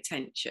paying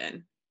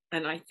attention.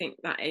 And I think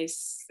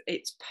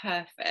it's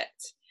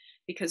perfect,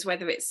 because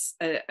whether it's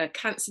a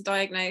cancer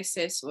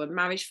diagnosis or a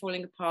marriage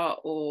falling apart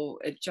or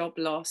a job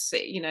loss,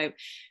 you know,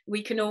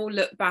 we can all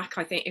look back.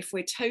 I think if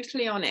we're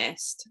totally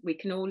honest, we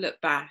can all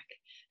look back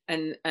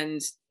and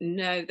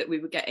know that we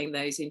were getting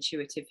those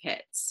intuitive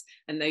hits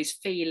and those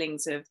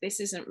feelings of,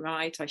 this isn't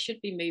right, I should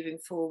be moving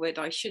forward,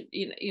 I should,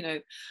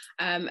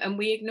 and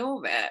we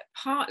ignore it,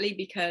 partly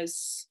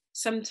because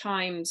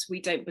sometimes we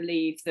don't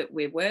believe that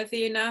we're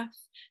worthy enough,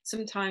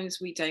 sometimes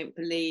we don't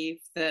believe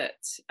that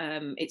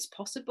it's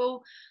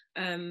possible,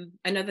 and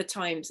other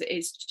times it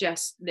is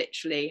just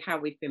literally how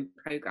we've been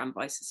programmed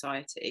by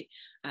society,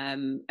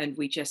 and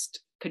we just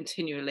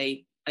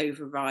continually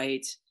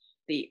override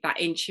that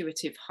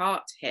intuitive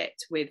heart hit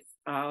with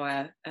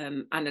our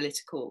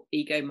analytical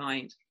ego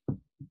mind.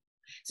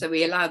 So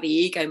we allow the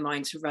ego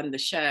mind to run the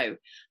show.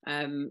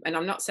 And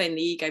I'm not saying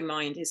the ego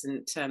mind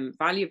isn't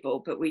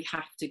valuable, but we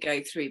have to go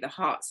through the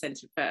heart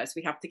center first.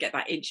 We have to get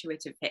that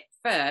intuitive hit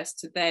first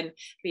to then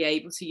be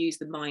able to use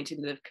the mind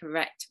in the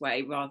correct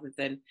way rather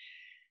than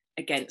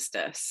against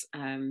us.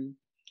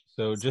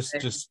 So just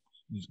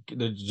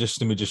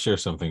let me just share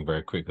something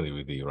very quickly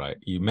with you, right?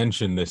 You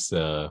mentioned this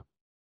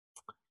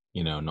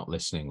not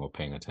listening or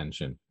paying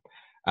attention.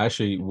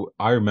 Actually,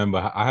 I remember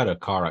I had a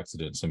car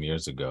accident some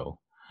years ago.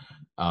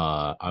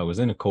 I was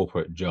in a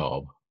corporate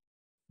job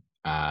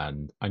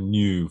and I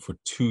knew for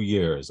 2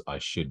 years I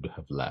should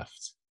have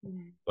left,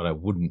 but I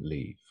wouldn't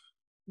leave,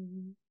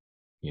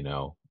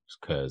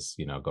 because,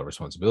 I've got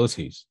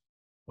responsibilities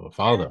of a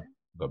father,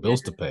 I've got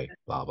bills to pay,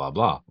 blah, blah,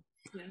 blah.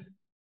 Yeah.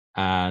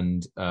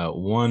 And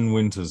one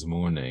winter's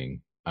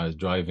morning, I was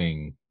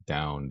driving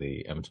down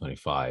the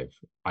M25,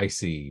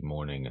 icy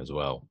morning as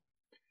well.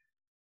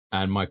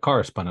 And my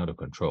car spun out of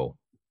control.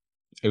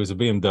 It was a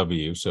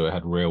BMW, so it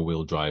had rear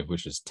wheel drive,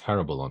 which is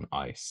terrible on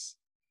ice.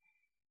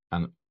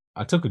 And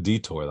I took a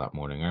detour that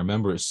morning. I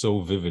remember it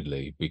so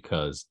vividly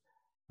because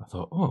I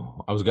thought,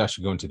 oh, I was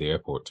actually going to the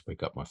airport to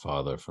pick up my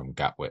father from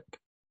Gatwick.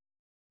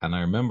 And I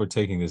remember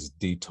taking this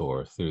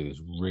detour through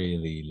this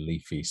really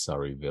leafy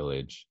Surrey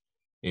village.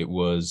 It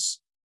was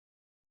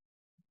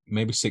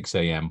maybe 6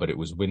 a.m., but it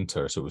was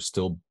winter, so it was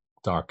still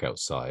dark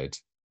outside.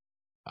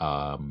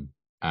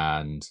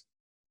 And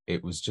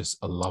it was just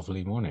a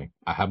lovely morning.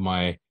 I had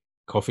my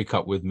coffee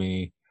cup with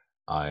me.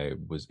 I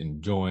was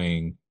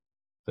enjoying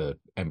the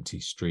empty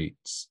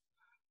streets,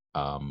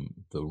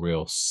 the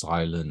real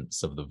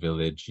silence of the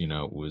village.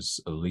 It was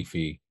a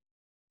leafy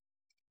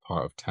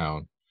part of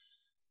town.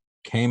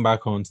 came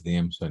back onto the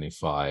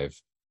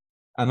M25,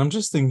 and I'm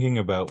just thinking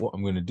about what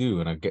I'm going to do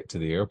when I get to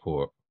the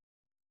airport.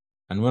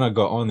 And when I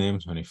got on the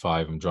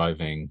M25, I'm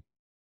driving.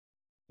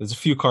 There's a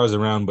few cars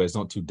around, but it's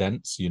not too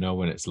dense, you know,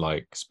 when it's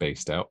like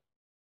spaced out.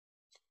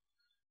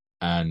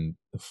 And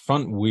the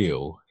front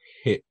wheel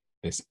hit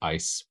this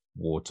ice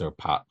water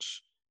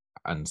patch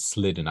and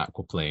slid an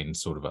aquaplane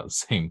sort of at the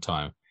same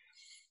time.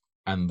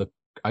 And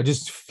I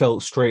just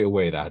felt straight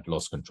away that I had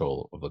lost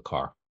control of the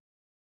car.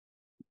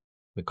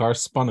 The car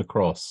spun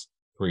across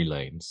 3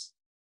 lanes,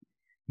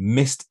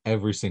 missed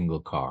every single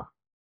car.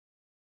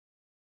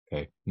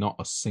 Okay, not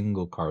a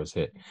single car was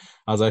hit.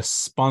 As I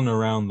spun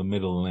around the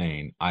middle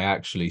lane, I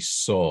actually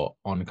saw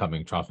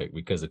oncoming traffic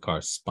because the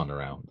car spun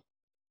around.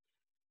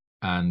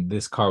 And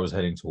this car was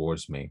heading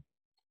towards me,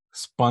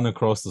 spun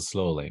across the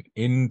slow lane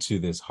into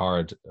this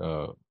hard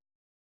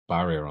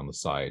barrier on the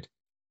side.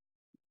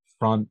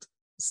 Front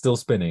still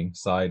spinning,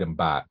 side and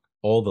back.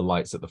 All the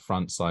lights at the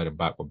front, side, and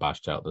back were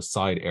bashed out. The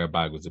side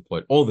airbag was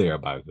deployed. All the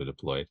airbags were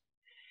deployed.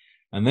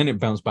 And then it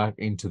bounced back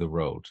into the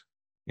road,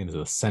 into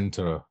the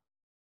center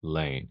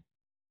lane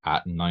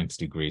at 90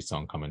 degrees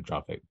oncoming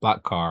traffic.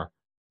 Black car,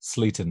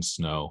 sleet and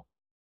snow,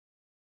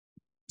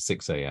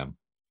 6 a.m.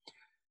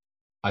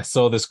 I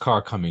saw this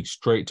car coming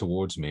straight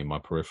towards me in my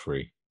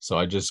periphery. So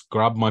I just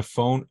grabbed my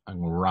phone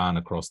and ran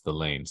across the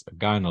lanes. A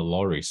guy in a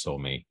lorry saw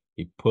me.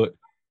 He put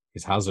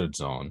his hazards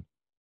on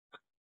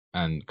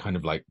and kind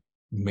of like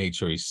made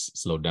sure he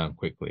slowed down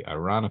quickly. I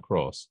ran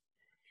across.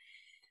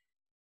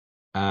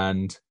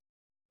 And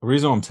the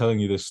reason I'm telling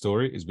you this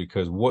story is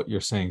because what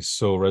you're saying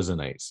so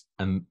resonates.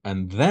 And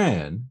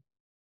then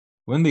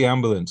when the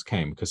ambulance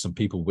came, because some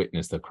people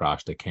witnessed the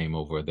crash, they came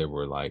over, they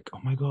were like, "Oh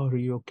my God, are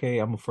you okay?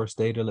 I'm a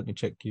first aider, let me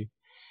check you."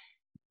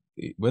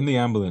 When the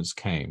ambulance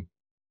came,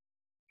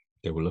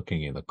 they were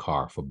looking in the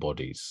car for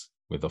bodies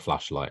with a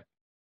flashlight.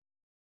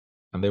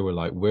 And they were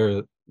like,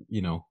 "Where,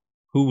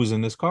 who was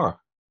in this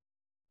car?"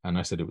 And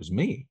I said, "It was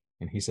me."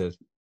 And he says,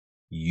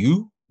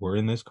 "You were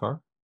in this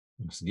car?"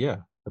 And I said, "Yeah."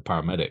 The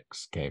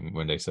paramedics came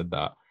when they said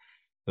that.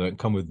 They went,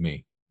 "Come with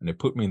me." And they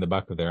put me in the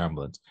back of their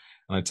ambulance.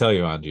 And I tell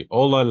you, Angie,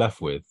 all I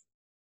left with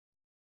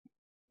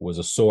was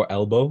a sore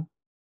elbow,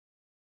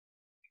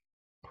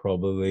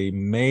 probably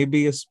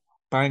maybe a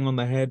bang on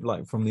the head,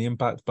 like from the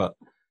impact. But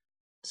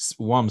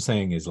what I'm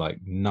saying is like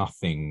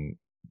nothing,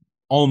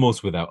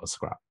 almost without a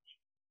scratch.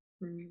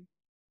 Mm.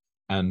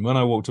 And when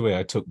I walked away,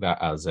 I took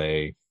that as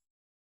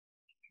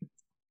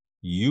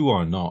you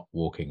are not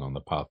walking on the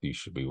path you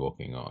should be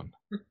walking on.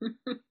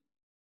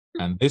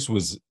 And this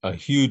was a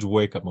huge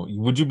wake-up moment.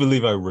 Would you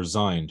believe I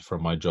resigned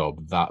from my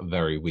job that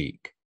very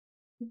week?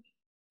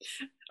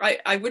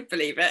 I would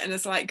believe it, and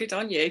it's like, good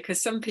on you,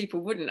 because some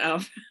people wouldn't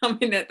have. I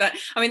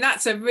mean,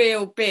 that's a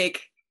real big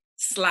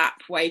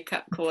slap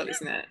wake-up call,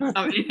 isn't it?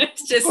 I mean,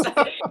 it's just like,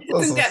 it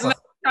doesn't get much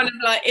kind of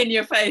like in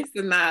your face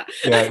than that.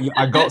 Yeah,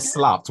 I got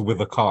slapped with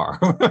a car.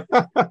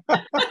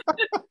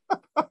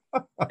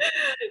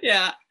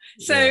 Yeah.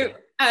 So,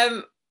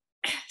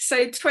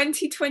 so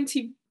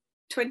 2020,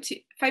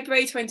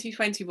 February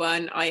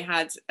 2021, I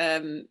had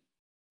a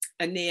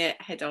near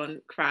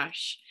head-on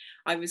crash.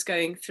 I was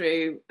going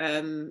through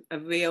a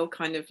real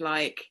kind of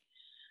like,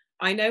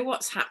 I know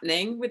what's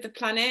happening with the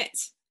planet,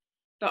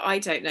 but I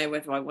don't know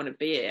whether I want to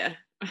be here.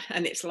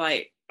 And it's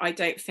like, I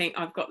don't think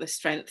I've got the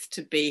strength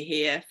to be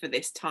here for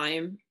this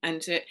time.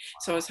 And so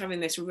I was having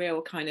this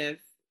real kind of,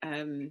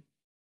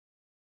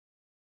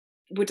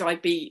 would I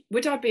be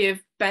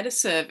of better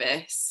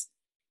service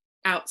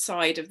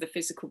outside of the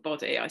physical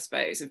body, I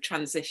suppose, of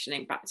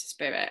transitioning back to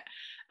spirit?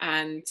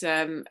 And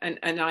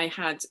I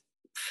had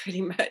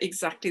pretty much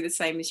exactly the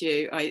same as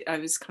you. I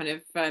was kind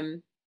of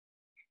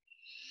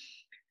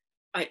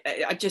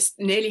I just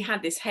nearly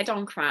had this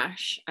head-on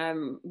crash.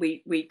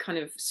 We kind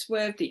of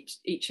swerved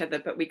each other,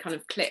 but we kind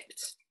of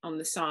clipped on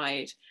the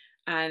side,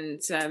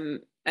 and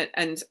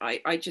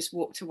I just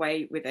walked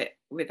away with it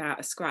without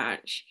a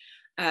scratch.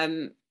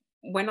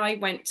 When I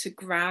went to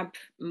grab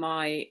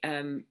my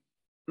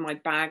my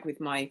bag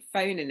with my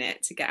phone in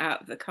it to get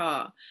out of the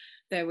car,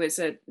 there was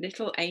a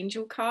little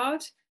angel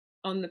card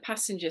on the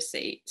passenger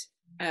seat,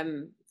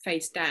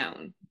 face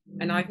down,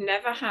 and I've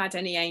never had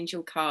any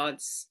angel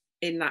cards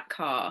in that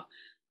car.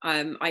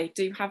 I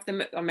do have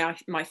them at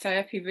my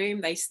therapy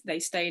room. They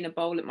stay in a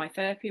bowl at my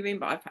therapy room,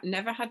 but I've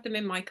never had them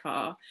in my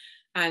car.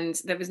 And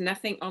there was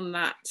nothing on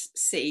that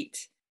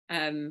seat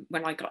when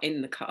I got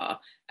in the car,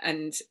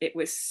 and it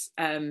was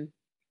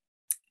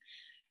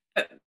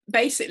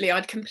basically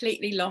I'd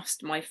completely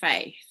lost my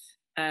faith.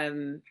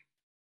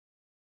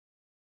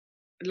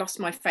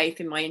 Lost my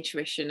faith in my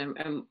intuition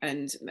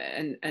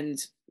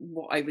and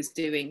what I was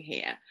doing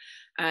here,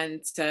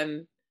 and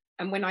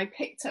when I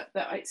picked up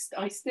that,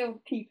 I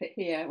still keep it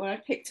here. When I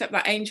picked up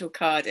that angel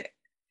card,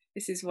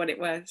 this is what it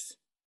was.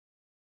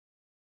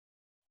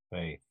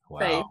 Faith. Wow.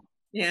 Faith.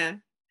 Yeah.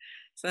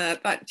 So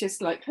that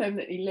just like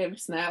permanently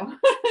lives now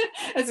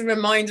as a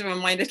reminder on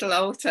my little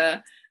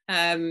altar.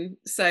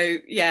 So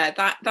yeah,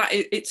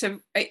 it's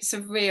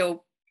a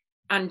real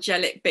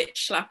angelic bitch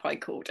slap, I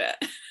called it.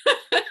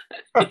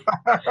 And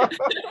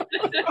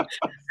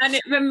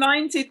it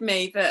reminded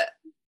me that,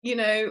 you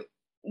know,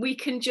 we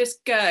can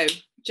just go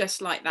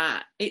just like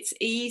that. It's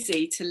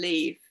easy to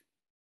leave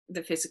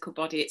the physical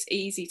body. It's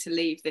easy to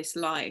leave this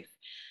life.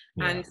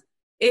 Yeah. And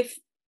if,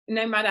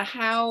 no matter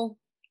how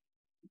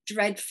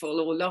dreadful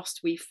or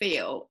lost we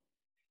feel,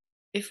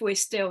 if we're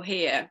still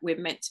here, we're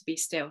meant to be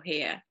still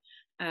here.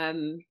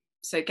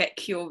 So get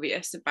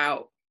curious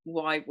about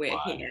why we're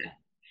Why? here.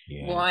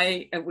 Yeah.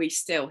 Why are we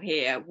still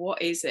here?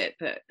 What is it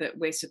that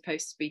we're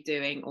supposed to be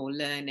doing or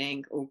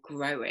learning or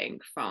growing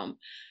from?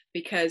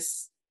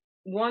 Because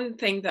one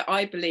thing that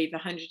I believe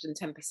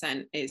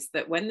 110% is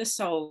that when the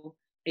soul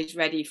is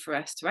ready for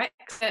us to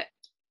exit,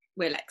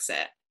 we'll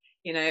exit,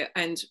 you know.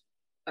 And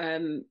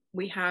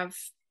we have,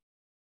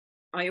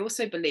 I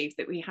also believe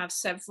that we have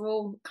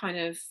several kind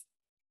of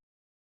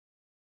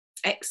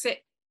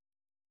exit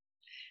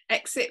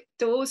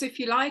doors, if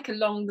you like,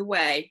 along the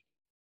way,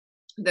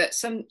 that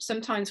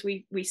sometimes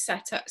we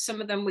set up.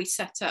 Some of them we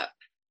set up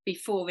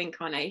before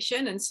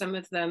incarnation, and some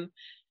of them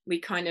we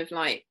kind of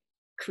like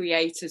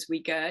create as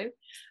we go.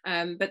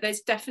 But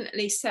there's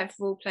definitely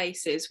several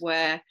places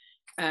where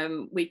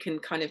we can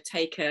kind of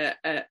take a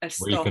Where you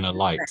stop. can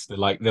alight. They're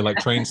like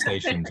train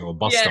stations or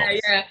bus Yeah,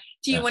 stops. yeah.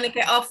 Do you Yeah. want to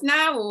get off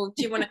now, or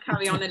do you want to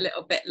carry on a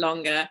little bit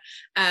longer?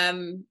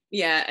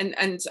 Yeah,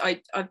 and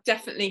I've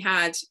definitely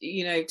had,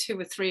 you know, 2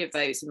 or 3 of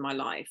those in my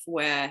life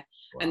where,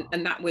 Wow.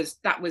 and that was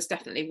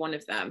definitely one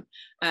of them.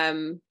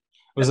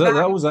 Was About,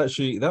 that was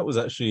actually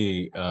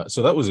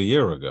so that was a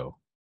year ago.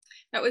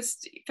 that was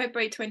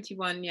February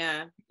 21.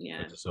 Yeah, So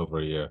yeah, just over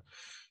a year.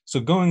 So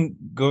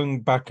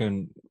going back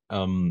and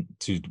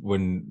to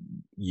when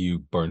you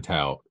burnt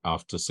out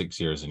after 6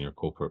 years in your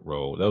corporate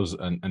role, that was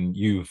and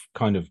you've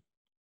kind of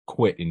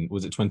quit in,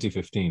 was it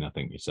 2015, I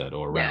think you said,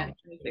 or yeah.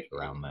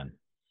 around then.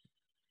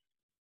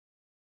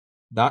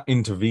 That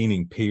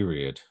intervening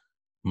period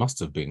must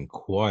have been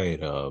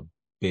quite a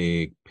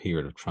big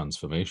period of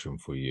transformation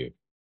for you.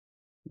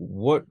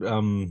 What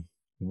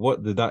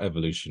did that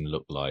evolution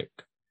look like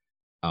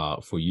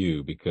for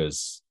you?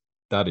 Because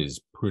that is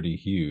pretty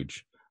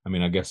huge. I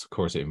mean, I guess of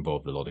course it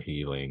involved a lot of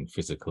healing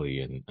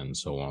physically and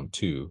so on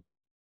too.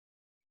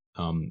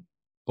 Um,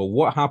 but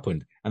what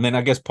happened? And then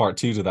I guess part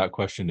two to that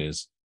question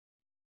is,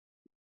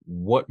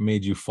 what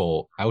made you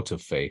fall out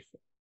of faith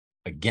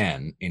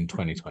again in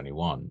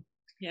 2021?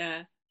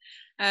 Yeah.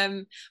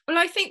 Well,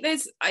 I think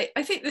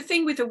I think the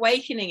thing with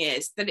awakening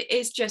is that it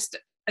is just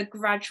a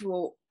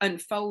gradual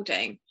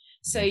unfolding.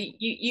 So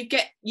you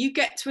get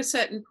to a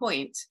certain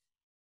point,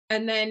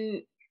 and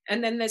then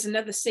there's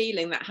another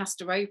ceiling that has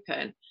to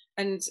open.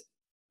 And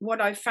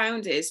what I've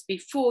found is,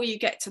 before you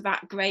get to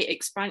that great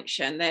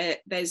expansion,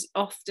 there's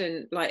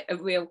often like a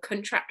real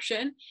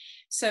contraction.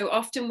 So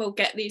often we'll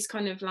get these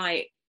kind of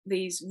like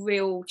these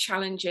real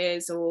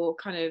challenges, or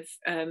kind of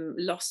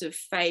loss of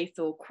faith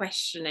or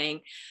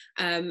questioning,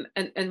 and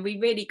we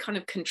really kind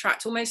of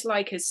contract, almost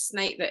like a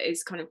snake that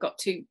is kind of got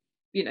too,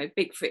 you know,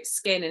 big for its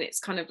skin, and it's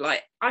kind of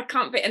like, I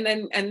can't be, and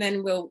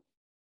then we'll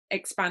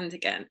expand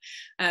again.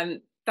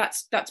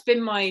 That's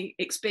been my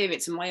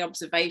experience and my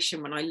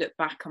observation when I look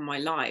back on my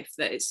life,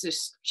 that it's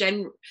just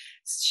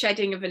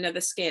shedding of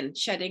another skin,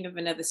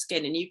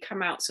 and you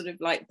come out sort of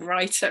like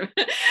brighter,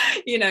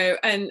 you know,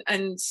 and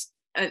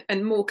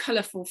more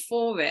colorful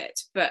for it.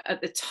 But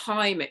at the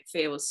time it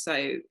feels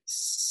so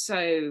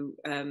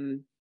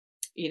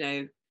you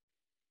know,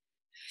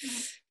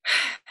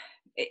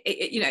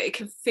 you know, it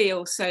can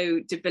feel so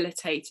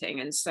debilitating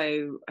and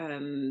so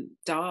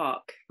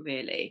dark,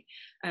 really.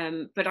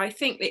 But I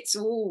think it's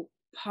all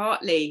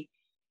partly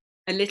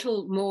a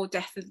little more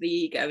death of the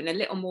ego, and a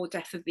little more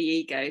death of the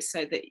ego,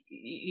 so that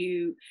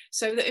in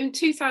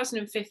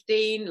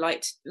 2015,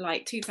 like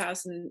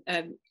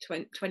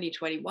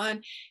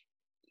 2021,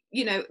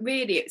 you know,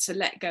 really it's a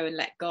let go and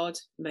let God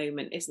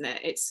moment, isn't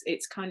it?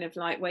 It's kind of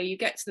like where you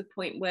get to the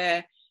point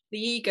where the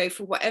ego,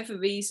 for whatever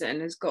reason,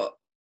 the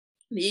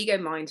ego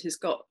mind has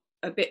got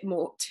a bit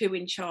more too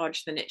in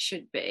charge than it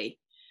should be,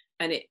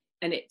 and it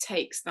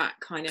takes that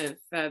kind of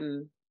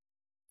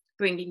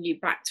bringing you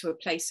back to a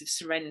place of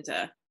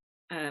surrender,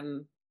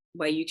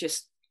 where you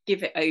just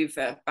give it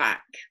over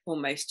back,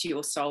 almost to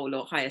your soul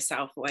or higher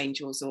self or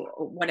angels, or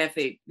whatever,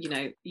 you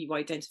know, you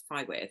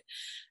identify with.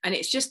 And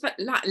it's just that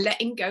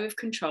letting go of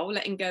control,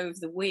 letting go of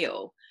the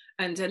wheel,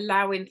 and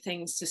allowing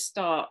things to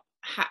start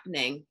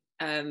happening,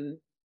 and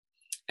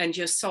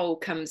your soul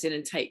comes in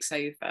and takes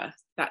over.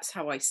 That's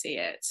how I see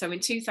it. So in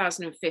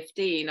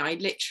 2015, I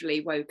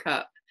literally woke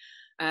up,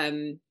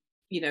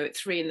 you know, at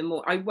 3 a.m.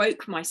 I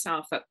woke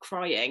myself up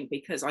crying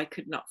because I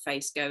could not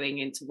face going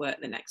into work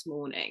the next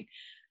morning.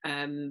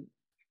 And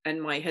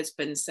my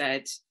husband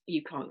said,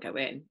 you can't go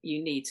in,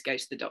 you need to go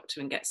to the doctor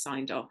and get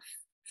signed off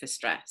for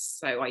stress.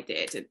 So I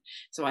did. And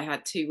so I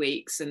had 2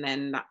 weeks, and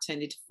then that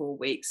turned into 4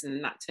 weeks,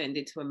 and that turned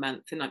into a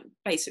month. And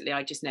I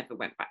just never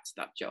went back to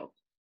that job.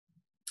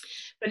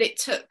 But it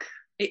took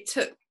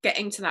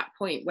getting to that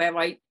point where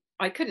I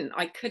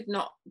could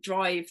not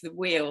drive the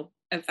wheel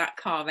of that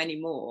car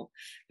anymore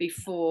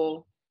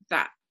before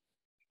that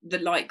the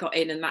light got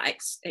in and that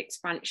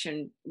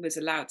expansion was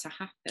allowed to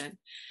happen.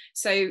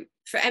 So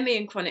for ME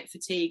and chronic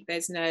fatigue,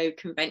 there's no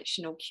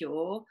conventional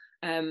cure.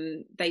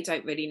 They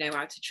don't really know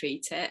how to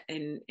treat it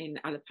in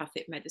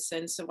allopathic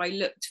medicine. So I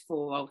looked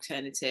for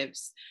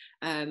alternatives.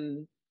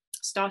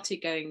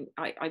 Started going,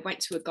 I went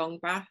to a gong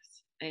bath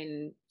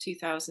in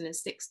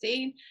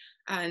 2016,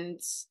 and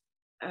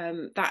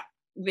that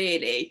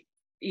really,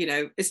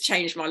 has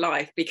changed my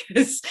life,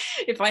 because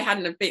if I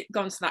hadn't have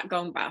gone to that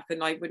gong bath,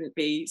 then I wouldn't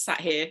be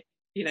sat here,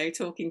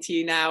 talking to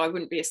you now. I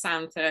wouldn't be a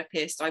sound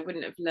therapist. I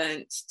wouldn't have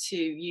learnt to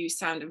use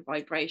sound and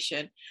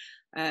vibration.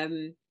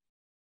 And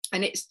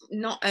it's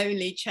not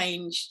only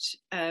changed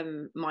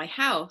my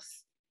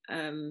health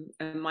and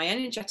my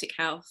energetic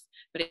health,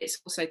 but it's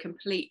also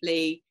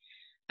completely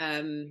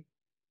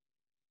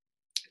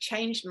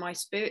changed my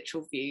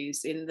spiritual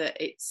views, in that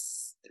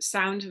it's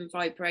sound and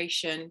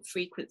vibration,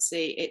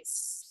 frequency,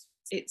 it's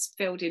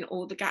filled in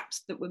all the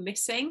gaps that were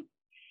missing.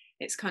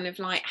 It's kind of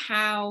like,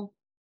 how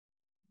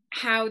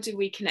do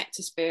we connect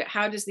to spirit?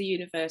 How does the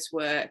universe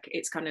work?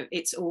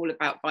 It's all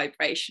about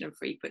vibration and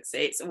frequency.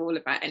 It's all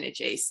about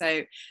energy.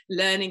 So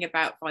learning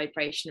about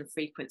vibration and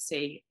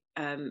frequency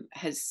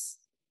has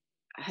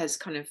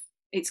kind of,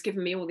 it's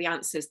given me all the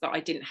answers that I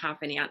didn't have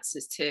any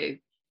answers to,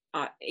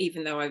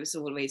 even though I was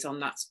always on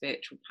that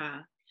spiritual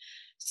path.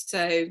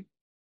 So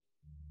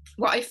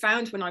what I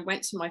found when I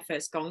went to my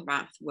first gong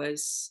bath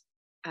was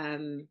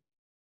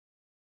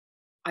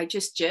I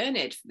just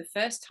journeyed for the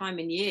first time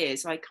in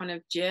years. I kind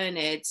of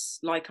journeyed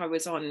like I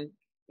was on,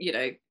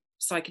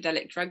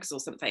 psychedelic drugs or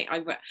something.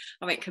 I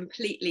went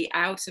completely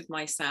out of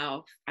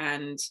myself,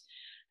 and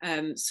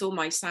saw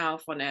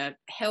myself on a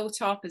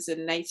hilltop as a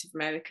Native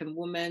American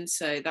woman.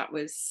 So that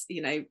was,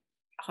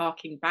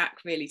 harking back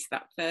really to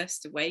that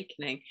first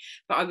awakening.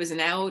 But I was an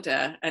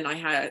elder, and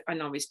I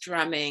was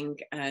drumming,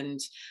 and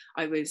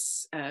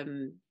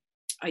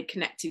I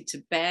connected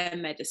to bear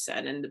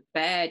medicine, and the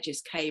bear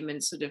just came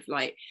and sort of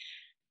like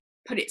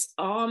put its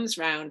arms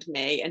around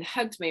me and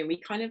hugged me, and we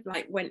kind of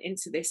like went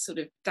into this sort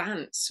of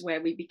dance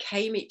where we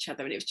became each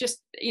other. And it was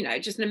just,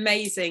 just an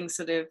amazing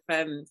sort of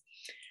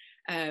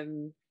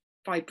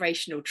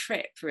vibrational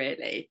trip,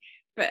 really.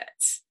 But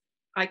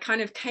I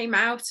kind of came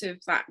out of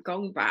that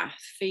gong bath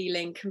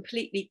feeling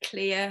completely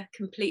clear,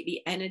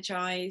 completely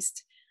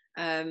energized.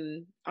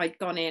 I'd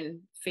gone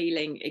in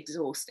feeling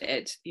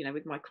exhausted,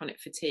 with my chronic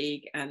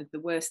fatigue. And the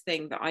worst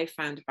thing that I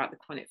found about the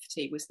chronic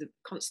fatigue was the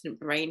constant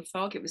brain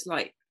fog. It was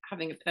like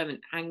having a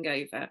permanent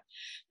hangover.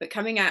 But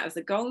coming out of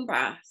the gong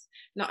bath,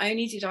 not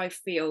only did I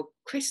feel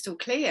crystal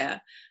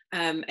clear,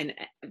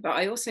 but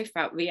I also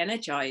felt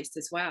re-energized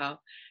as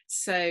well.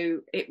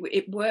 So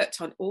it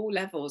worked on all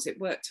levels. It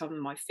worked on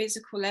my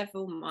physical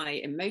level, my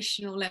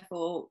emotional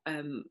level,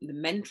 the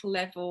mental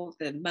level.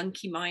 The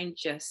monkey mind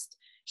just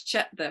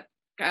shut the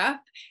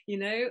up,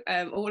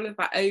 all of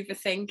that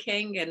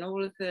overthinking and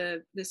all of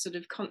the sort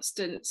of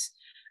constant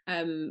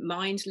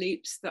mind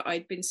loops that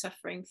I'd been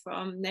suffering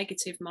from,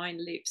 negative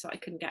mind loops that I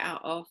couldn't get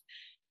out of,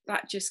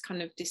 that just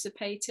kind of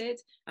dissipated.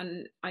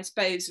 And I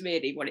suppose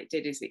really what it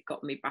did is it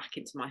got me back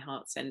into my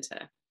heart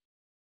center.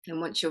 And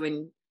once you're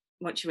in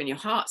your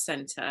heart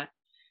center,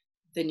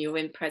 then you're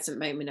in present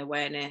moment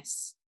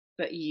awareness,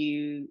 but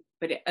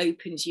it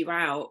opens you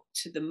out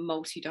to the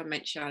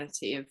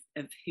multidimensionality of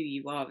who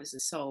you are as a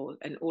soul.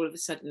 And all of a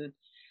sudden,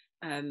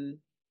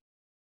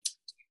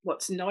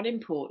 what's not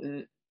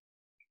important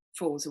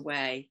falls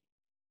away,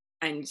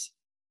 and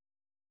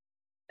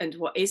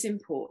what is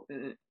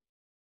important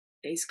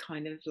is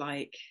kind of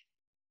like,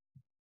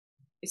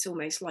 it's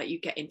almost like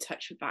you get in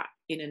touch with that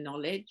inner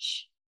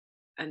knowledge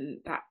and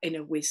that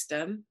inner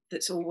wisdom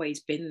that's always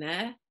been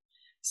there.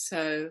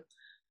 So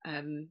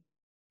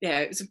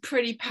it was a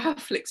pretty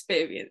powerful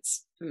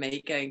experience for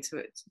me going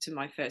to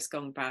my first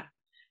gong bath.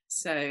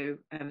 So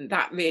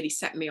that really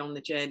set me on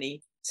the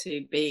journey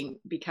to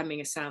becoming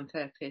a sound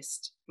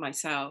therapist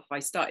myself. I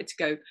started to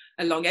go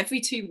along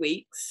every 2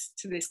 weeks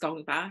to this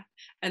gong bath,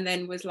 and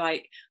then was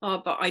like,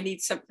 oh, but I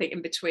need something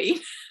in between.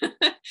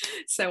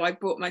 So I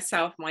bought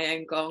myself my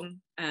own gong,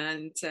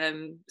 and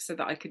so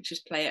that I could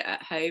just play it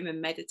at home and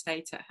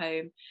meditate at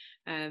home.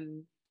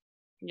 And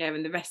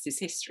the rest is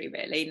history,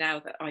 really.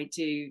 Now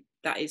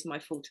that is my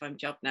full-time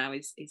job now,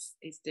 is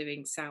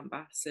doing sound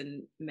baths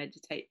and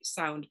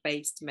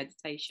sound-based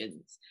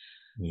meditations.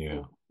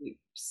 Yeah.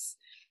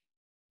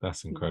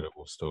 That's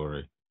incredible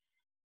story.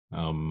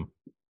 I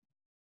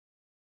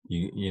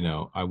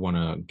want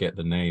to get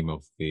the name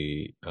of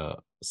the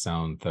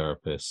sound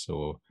therapist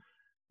or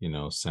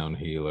sound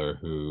healer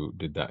who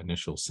did that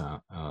initial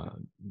sound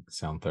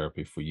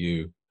therapy for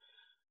you,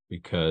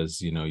 because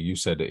you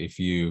said that if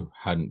you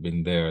hadn't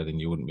been there, then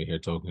you wouldn't be here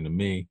talking to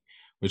me,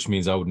 which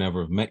means I would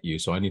never have met you.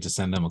 So I need to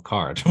send them a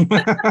card.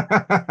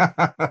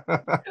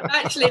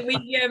 Actually,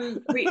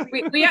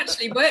 we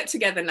actually work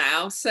together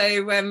now.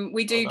 So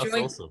we do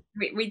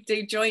we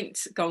do joint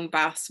gong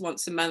baths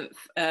once a month.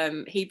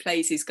 He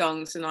plays his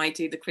gongs and I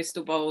do the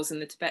crystal bowls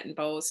and the Tibetan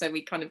bowls. So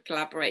we kind of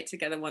collaborate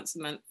together once a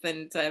month,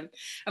 and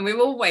we're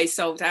always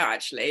sold out.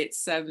 Actually,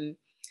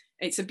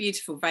 it's a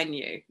beautiful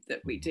venue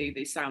that we do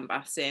these sound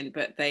baths in,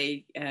 but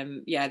they're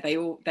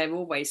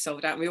always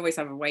sold out. We always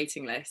have a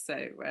waiting list.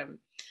 So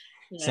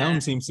yeah.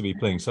 Sound seems to be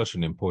playing such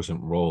an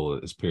important role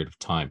at this period of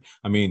time.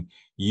 I mean,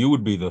 you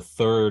would be the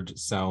third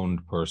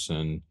sound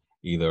person,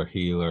 either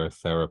healer,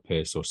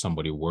 therapist, or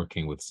somebody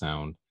working with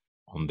sound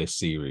on this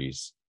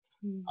series.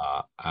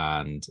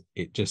 And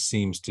it just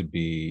seems to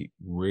be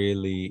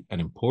really an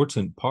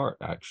important part,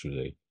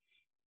 actually,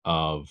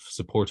 of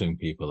supporting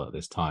people at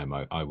this time,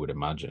 I would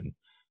imagine.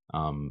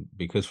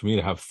 Because for me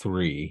to have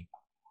three,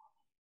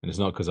 and it's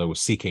not because I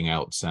was seeking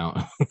out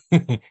sound,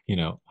 you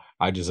know,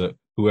 I just,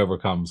 whoever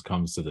comes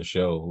to the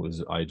show,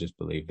 I just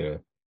believe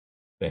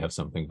they have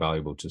something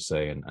valuable to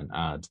say and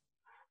add.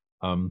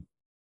 Um,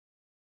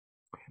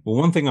 but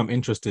one thing I'm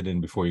interested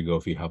in before you go,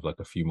 if you have like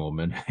a few more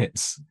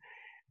minutes,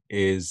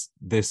 is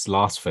this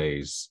last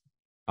phase.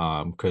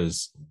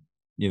 Because,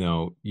 you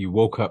know, you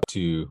woke up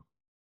to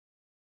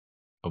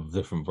a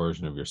different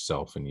version of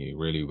yourself and you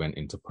really went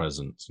into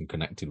presence and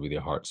connected with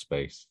your heart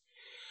space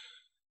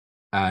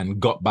and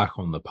got back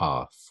on the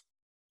path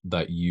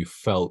that you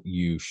felt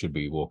you should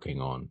be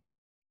walking on.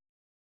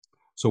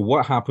 So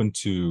what happened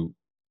to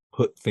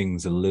put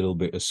things a little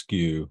bit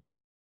askew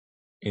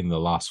in the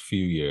last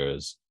few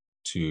years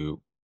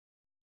to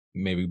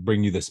maybe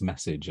bring you this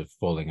message of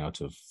falling out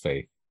of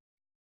faith?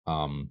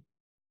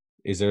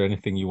 Is there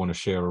anything you want to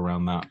share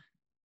around that?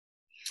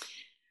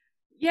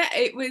 Yeah,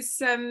 it was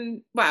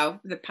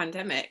the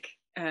pandemic.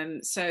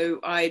 So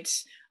I'd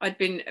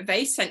been a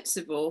very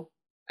sensible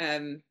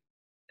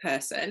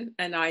person,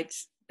 and I'd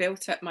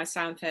built up my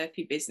sound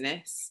therapy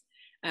business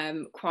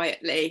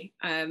quietly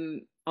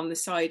on the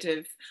side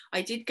of.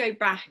 I did go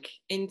back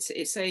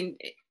into it. So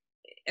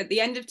at the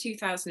end of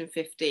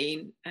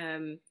 2015,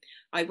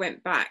 I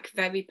went back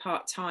very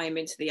part-time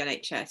into the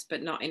NHS,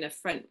 but not in a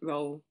front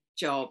role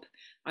job.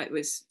 I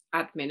was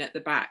admin at the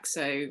back,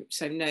 so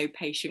no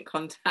patient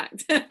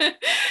contact.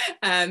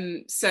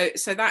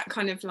 So that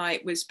kind of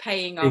like was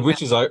paying our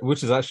Which is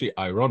actually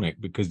ironic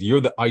because you're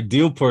the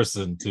ideal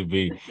person to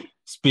be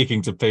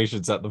speaking to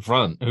patients at the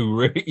front who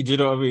really, do you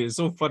know what I mean? It's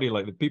so funny,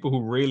 like the people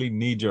who really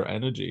need your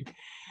energy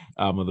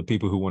are the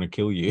people who want to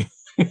kill you.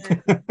 Of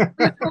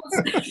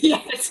course,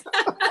 yes.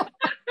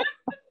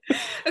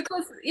 Of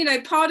course, you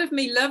know, part of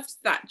me loved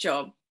that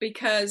job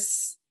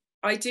because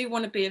I do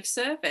want to be of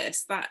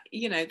service. That,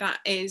 you know,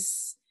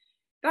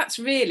 that's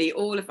really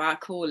all of our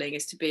calling,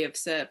 is to be of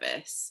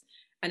service.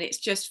 And it's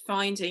just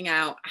finding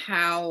out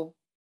how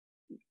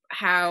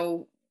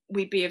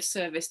we be of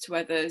service to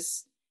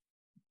others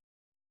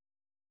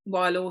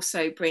while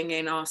also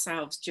bringing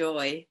ourselves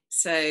joy.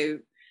 So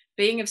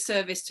being of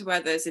service to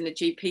others in a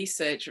GP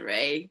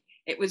surgery,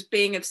 it was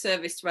being of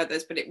service to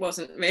others, but it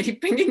wasn't really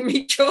bringing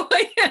me joy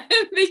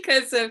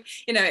because of,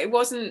 you know, it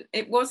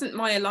wasn't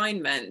my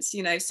alignment.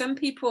 You know, some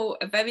people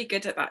are very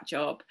good at that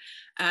job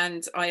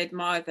and I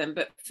admire them,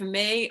 but for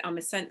me, I'm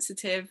a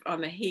sensitive,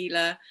 I'm a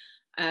healer.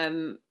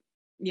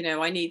 You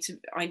know, I need to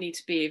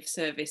be of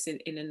service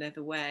in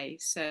another way.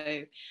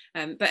 So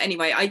but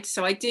anyway,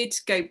 I did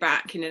go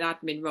back in an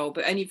admin role,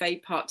 but only very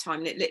part-time,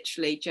 and it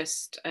literally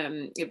just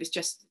it was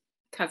just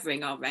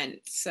covering our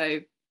rent.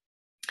 So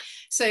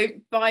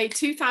by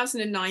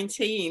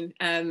 2019,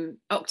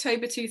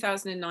 October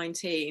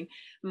 2019,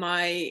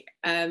 my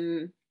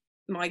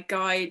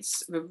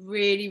guides were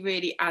really,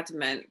 really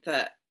adamant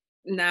that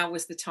now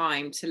was the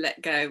time to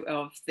let go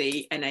of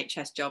the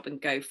NHS job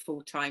and go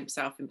full-time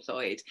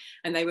self-employed.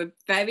 And they were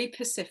very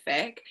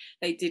specific.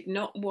 They did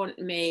not want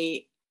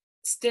me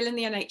still in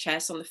the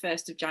NHS on the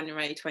 1st of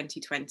January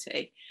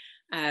 2020.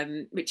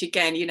 Which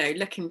again, you know,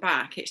 looking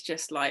back, it's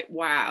just like,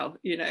 wow,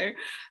 you know.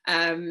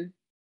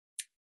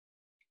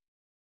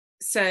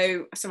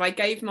 So I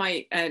gave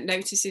my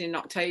notice in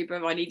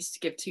October. I needed to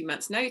give 2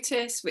 months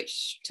notice,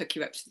 which took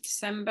you up to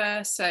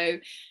December. So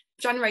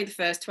January the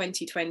 1st,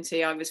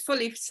 2020, I was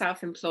fully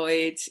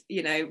self-employed,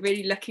 you know,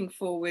 really looking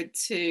forward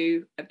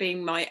to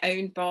being my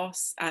own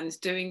boss and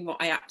doing what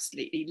I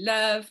absolutely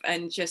love.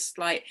 And just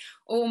like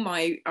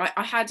I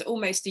had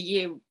almost a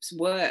year's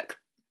work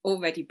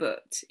already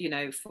booked, you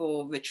know,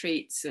 for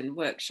retreats and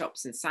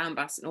workshops and sound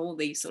baths and all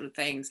these sort of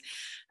things.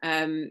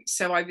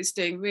 So I was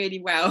doing really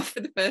well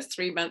for the first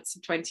 3 months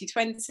of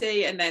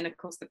 2020. And then, of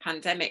course, the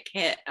pandemic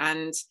hit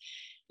and,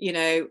 you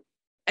know,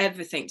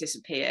 everything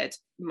disappeared.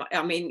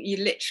 I mean, you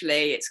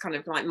literally, it's kind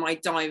of like my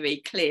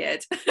diary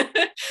cleared.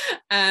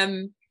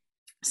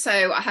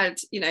 So I had,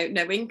 you know,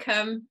 no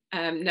income,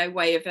 no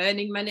way of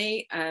earning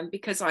money,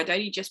 because I'd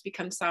only just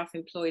become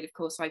self-employed. Of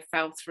course, I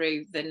fell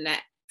through the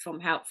net from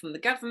help from the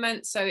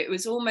government. So it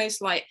was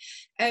almost like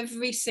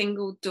every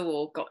single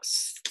door got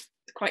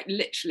quite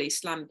literally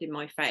slammed in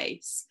my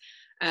face.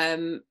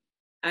 And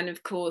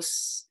of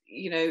course,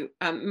 you know,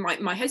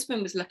 my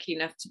husband was lucky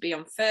enough to be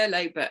on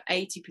furlough, but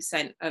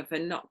 80% of a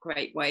not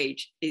great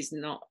wage is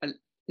not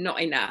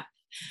enough.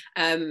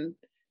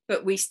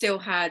 But we still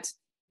had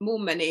more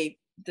money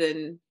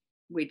than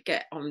we'd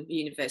get on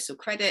universal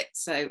credit.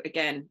 So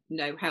again,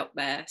 no help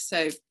there.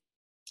 So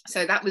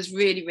that was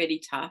really,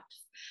 really tough.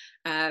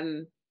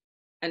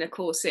 And of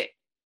course, it,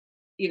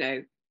 you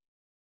know,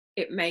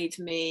 it made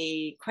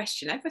me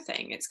question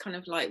everything. It's kind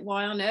of like,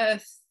 why on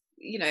earth,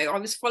 I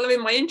was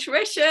following my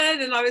intuition,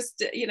 and I was,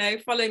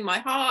 following my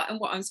heart and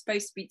what I'm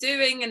supposed to be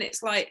doing. And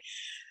it's like,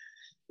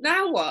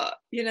 now what,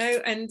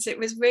 and it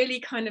was really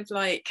kind of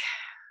like,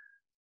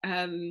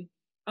 oh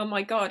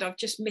my God, I've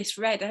just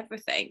misread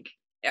everything.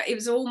 It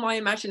was all my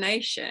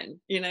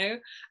imagination.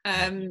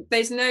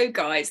 There's no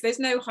guides, there's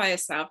no higher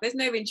self, there's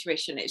no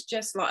intuition. It's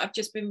just like, I've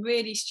just been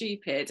really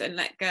stupid and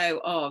let go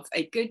of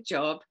a good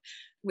job,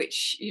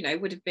 which,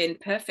 would have been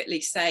perfectly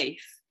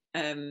safe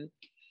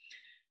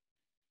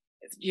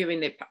during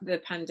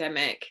the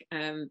pandemic,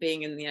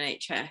 being in the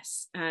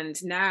NHS. And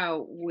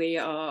now we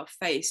are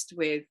faced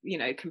with,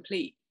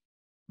 complete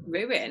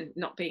ruin,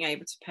 not being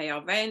able to pay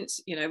our rent.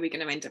 We're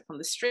going to end up on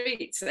the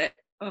streets.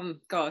 Oh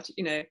God,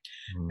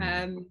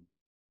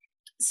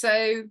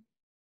 so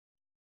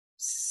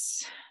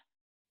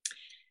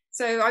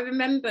I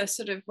remember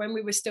sort of when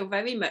we were still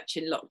very much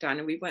in lockdown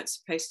and we weren't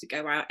supposed to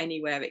go out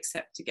anywhere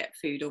except to get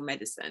food or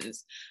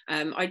medicines.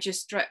 I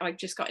just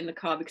got in the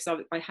car because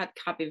I had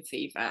cabin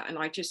fever, and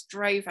I just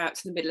drove out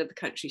to the middle of the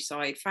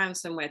countryside, found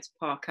somewhere to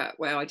park up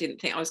where I didn't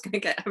think I was going to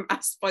get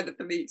harassed by the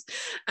police,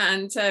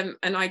 and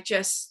I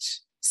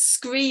just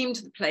screamed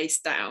the place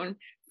down,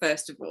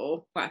 first of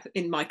all,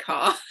 in my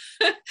car.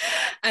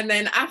 And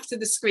then after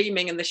the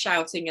screaming and the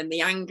shouting and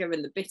the anger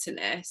and the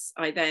bitterness,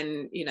 I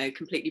then,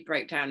 completely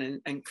broke down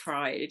and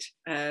cried.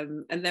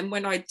 And then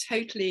when I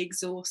totally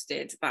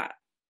exhausted that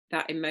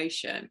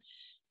emotion,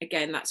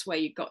 again, that's where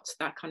you got to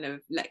that kind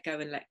of let go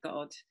and let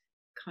God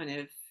kind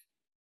of,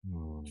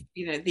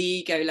 the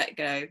ego let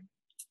go.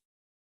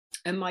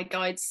 And my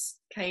guides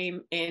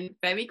came in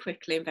very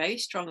quickly and very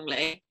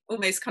strongly,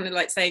 almost kind of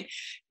like saying,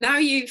 now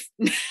you've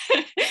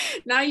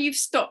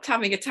stopped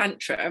having a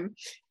tantrum,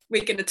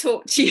 we're going to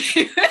talk to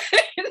you.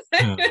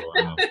 Oh,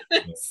 wow.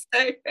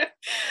 So,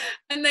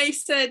 and they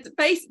said,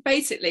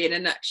 basically in a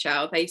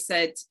nutshell, they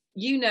said,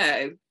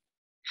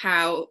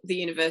 how the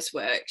universe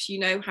works,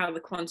 how the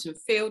quantum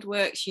field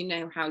works,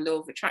 how law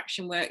of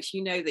attraction works,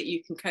 that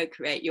you can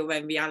co-create your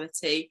own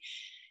reality,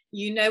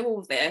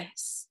 all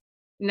this.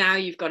 Now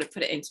you've got to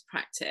put it into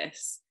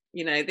practice.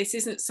 This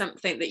isn't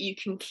something that you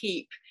can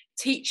keep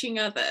teaching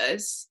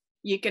others.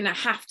 You're going to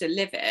have to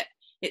live it.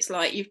 It's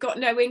like, you've got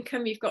no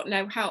income, you've got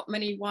no help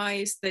money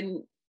wise,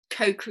 then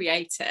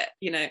co-create it,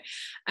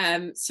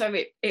 so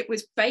it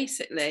was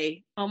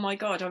basically, oh my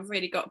God, I've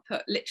really got to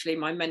put literally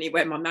my money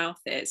where my mouth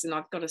is, and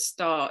I've got to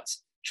start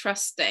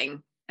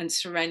trusting and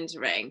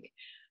surrendering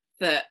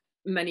that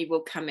money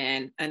will come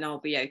in and I'll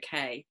be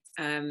okay.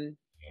 And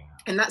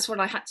that's what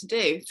I had to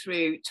do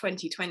through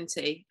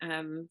 2020,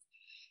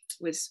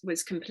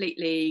 was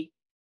completely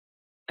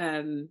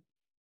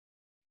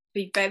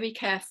be very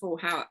careful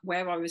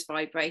where I was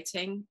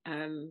vibrating,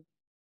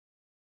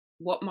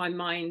 what my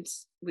mind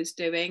was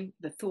doing,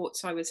 the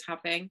thoughts I was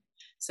having.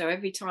 So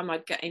every time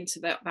I'd get into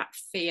that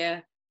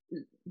fear,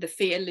 the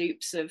fear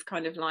loops of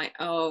kind of like,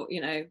 oh,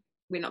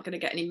 we're not going to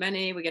get any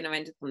money, we're going to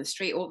end up on the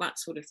street, all that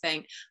sort of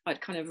thing,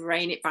 I'd kind of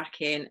rein it back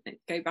in and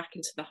go back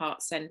into the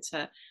heart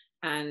center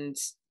and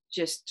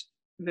just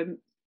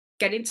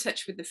get in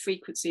touch with the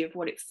frequency of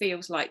what it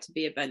feels like to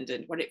be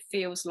abundant, what it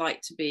feels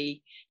like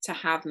to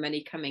have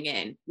money coming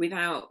in,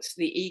 without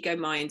the ego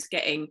mind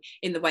getting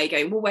in the way,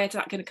 going, well, where's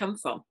that going to come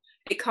from?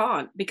 It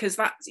can't, because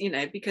that's,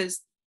 because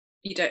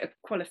you don't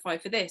qualify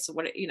for this, or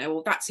what,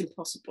 or that's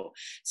impossible.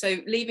 So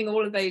leaving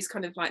all of those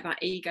kind of like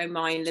that ego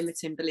mind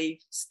limiting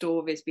belief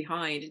stories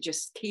behind, and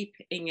just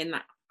keeping in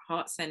that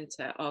heart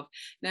center of,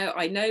 no,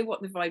 I know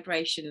what the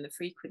vibration and the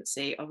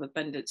frequency of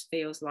abundance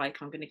feels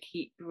like. I'm going to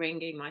keep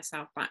bringing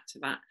myself back to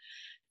that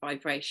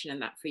vibration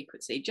and that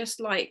frequency,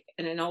 just like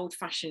in an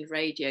old-fashioned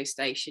radio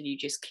station. You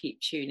just keep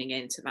tuning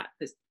into that,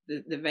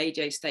 the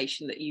radio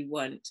station that you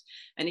want.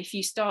 And if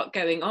you start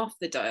going off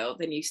the dial,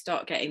 then you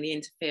start getting the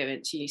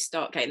interference, you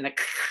start getting the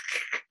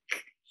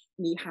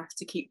you have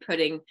to keep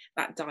putting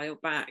that dial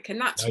back. And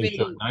that's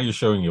now you're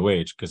showing your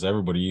age, because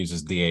everybody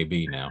uses DAB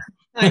now.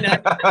 I know.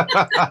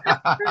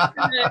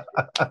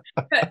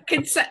 But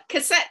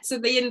cassettes are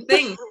the in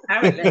thing,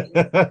 apparently.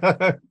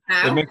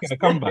 They're making a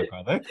comeback,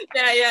 are they?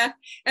 Yeah.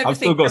 I've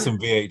still got some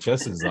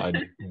VHSs that I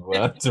need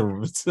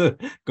to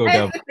go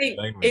down.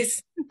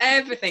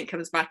 Everything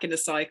comes back in a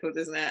cycle,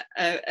 doesn't it?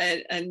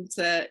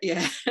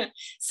 Yeah.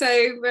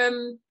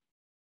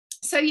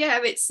 So yeah,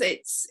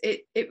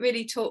 it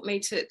really taught me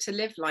to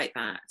live like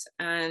that.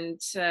 And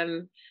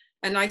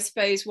I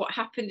suppose what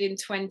happened in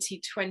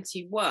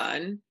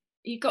 2021,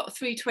 you got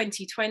through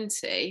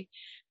 2020,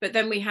 but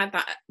then we had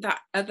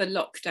that other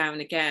lockdown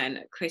again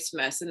at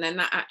Christmas, and then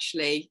that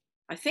actually,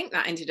 I think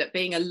that ended up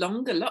being a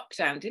longer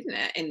lockdown, didn't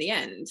it, in the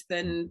end,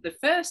 than the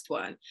first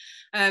one.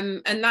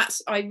 And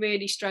I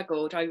really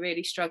struggled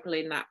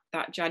in that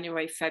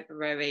January,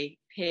 February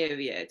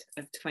period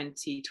of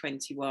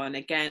 2021.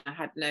 Again,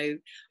 I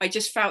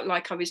just felt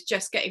like I was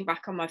just getting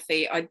back on my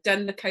feet. I'd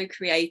done the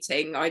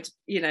co-creating, and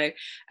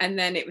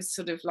then it was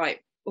sort of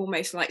like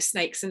almost like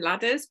snakes and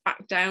ladders,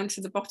 back down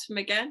to the bottom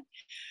again.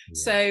 Yeah.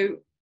 So,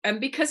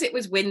 and because it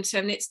was winter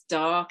and it's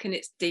dark and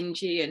it's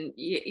dingy, and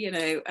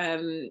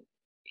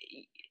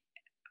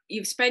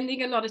you're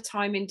spending a lot of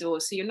time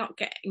indoors, so you're not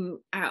getting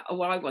out.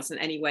 Well, I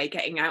wasn't anyway,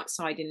 getting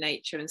outside in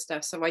nature and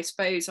stuff. So I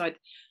suppose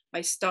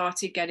I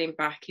started getting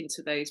back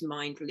into those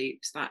mind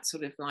loops, that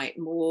sort of like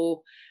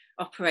more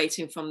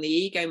operating from the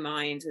ego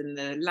mind and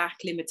the lack,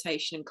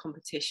 limitation and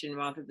competition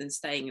rather than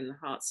staying in the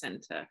heart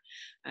center.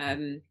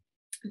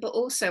 But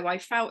also I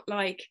felt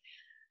like,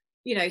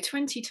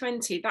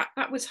 2020,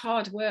 that was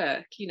hard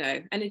work,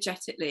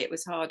 energetically it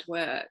was hard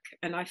work.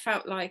 And I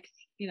felt like,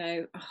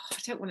 I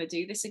don't want to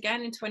do this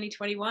again in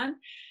 2021.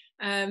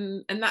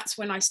 And that's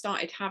when I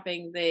started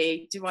having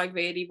do I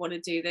really want to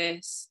do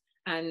this?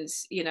 And,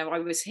 I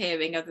was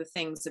hearing other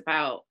things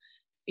about,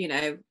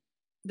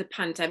 the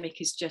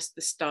pandemic is just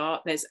the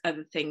start. There's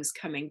other things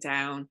coming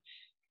down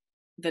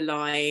the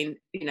line.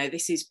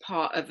 This is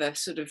part of a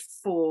sort of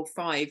 4 or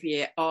 5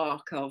 year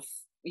arc of,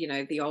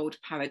 the old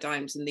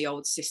paradigms and the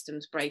old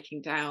systems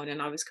breaking down.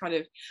 And I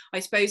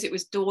suppose it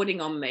was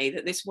dawning on me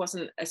that this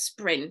wasn't a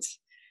sprint,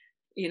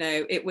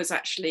 it was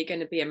actually going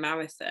to be a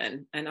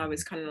marathon. And I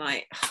was kind of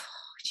like,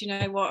 do you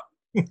know what?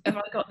 Have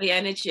I got the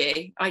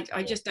energy?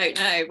 I just don't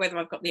know whether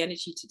I've got the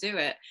energy to do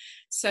it.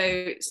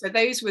 So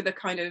those were the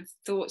kind of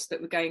thoughts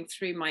that were going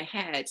through my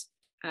head.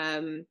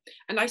 And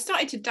I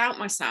started to doubt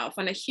myself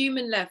on a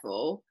human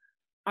level.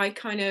 I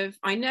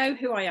know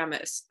who I am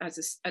at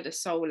a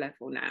soul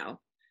level now,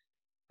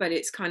 but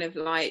it's kind of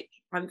like,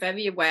 I'm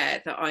very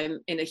aware that I'm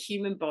in a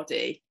human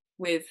body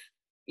with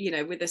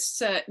a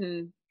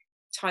certain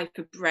type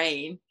of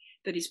brain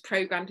that is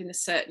programmed in a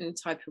certain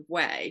type of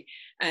way.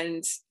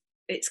 And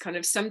it's kind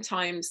of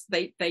sometimes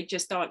they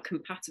just aren't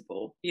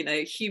compatible.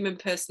 Human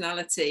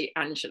personality,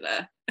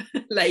 Angela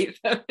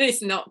Latham,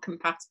 is not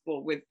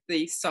compatible with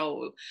the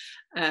soul.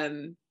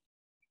 So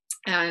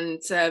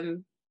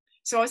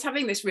I was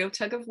having this real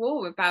tug of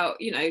war about,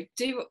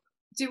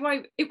 do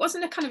I, it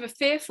wasn't a kind of a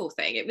fearful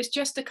thing. It was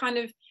just a kind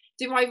of,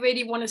 do I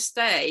really want to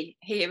stay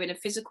here in a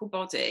physical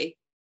body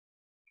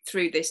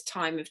through this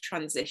time of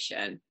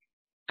transition?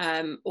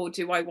 Or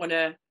do I want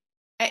to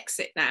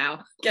exit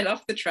now, get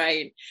off the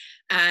train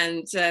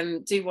and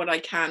do what I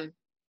can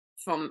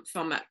from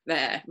up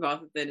there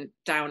rather than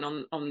down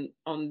in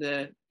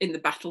the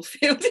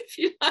battlefield, if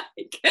you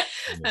like.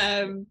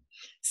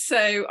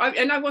 So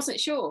I wasn't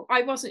sure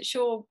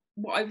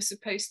what I was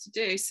supposed to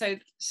do. So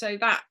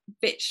that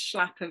bitch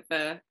slap of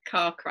a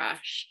car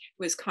crash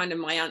was kind of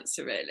my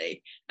answer,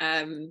 really.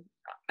 And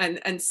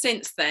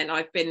since then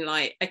I've been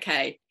like,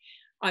 okay,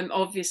 I'm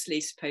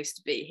obviously supposed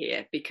to be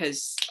here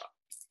because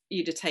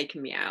you'd have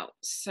taken me out.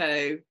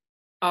 So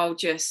I'll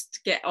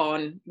just get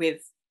on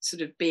with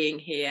sort of being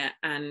here.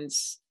 And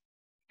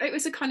it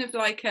was a kind of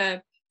like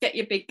a get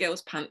your big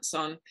girl's pants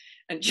on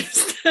and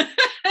just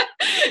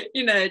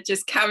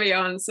just carry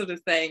on sort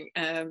of thing.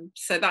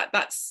 So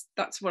that's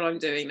what I'm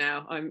doing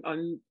now.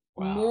 I'm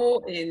wow.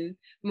 more in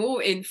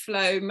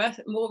flow,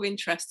 more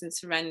interest and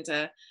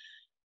surrender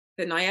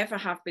than I ever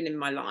have been in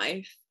my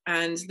life.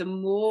 And the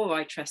more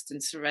I trust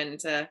and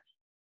surrender,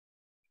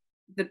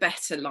 the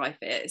better life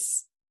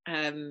is.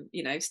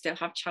 Still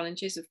have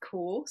challenges, of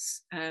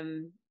course.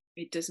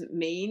 It doesn't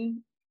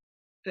mean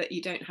that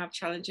you don't have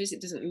challenges.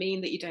 It doesn't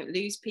mean that you don't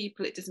lose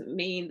people. It doesn't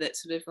mean that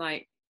sort of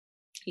like,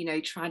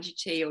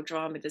 tragedy or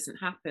drama doesn't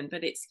happen.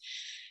 But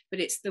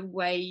it's the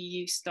way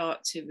you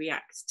start to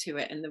react to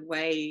it and the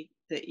way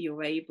that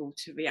you're able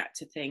to react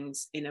to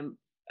things in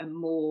a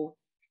more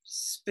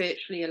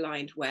spiritually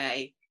aligned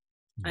way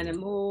and a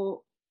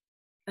more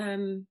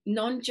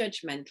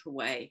non-judgmental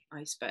way,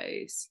 I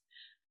suppose.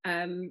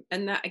 And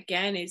that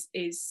again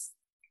is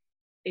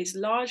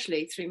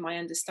largely through my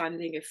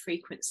understanding of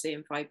frequency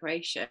and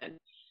vibration,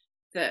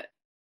 that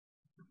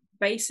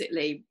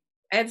basically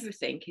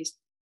everything is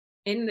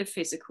in the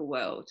physical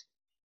world,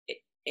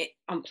 it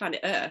on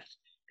planet Earth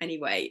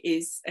anyway,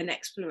 is an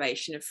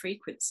exploration of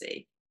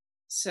frequency.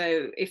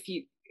 So if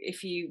you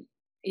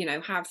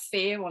have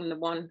fear on the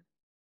one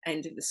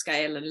end of the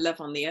scale and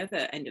love on the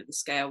other end of the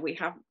scale, we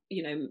have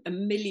a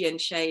million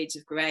shades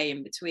of grey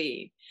in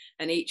between,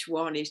 and each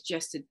one is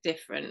just a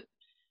different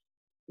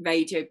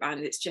radio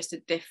band. It's just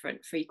a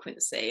different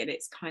frequency, and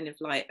it's kind of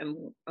like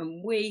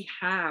and we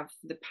have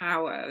the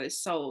power as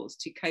souls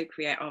to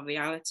co-create our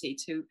reality,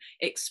 to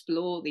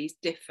explore these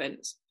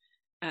different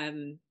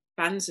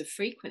bands of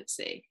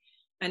frequency.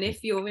 And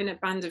if you're in a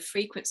band of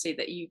frequency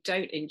that you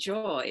don't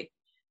enjoy,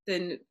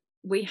 then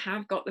we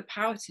have got the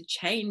power to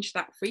change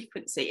that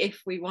frequency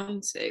if we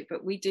want to,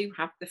 but we do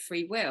have the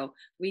free will.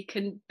 We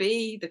can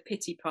be the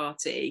pity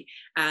party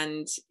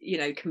and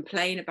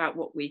complain about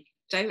what we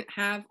don't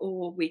have,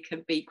 or we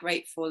can be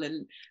grateful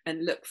and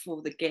look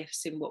for the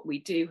gifts in what we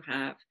do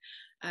have.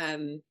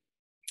 And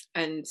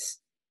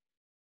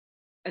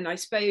I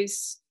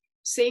suppose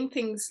seeing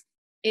things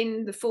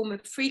in the form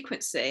of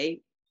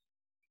frequency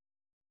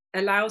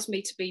allows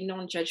me to be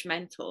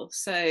non-judgmental.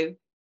 So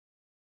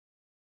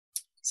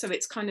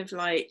it's kind of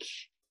like,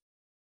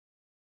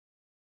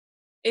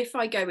 if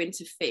I go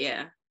into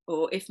fear,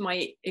 or if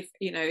my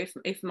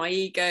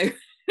ego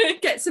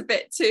gets a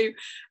bit too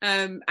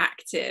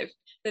active,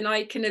 then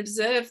I can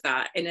observe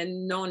that in a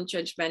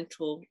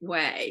non-judgmental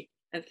way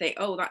and think,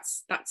 oh,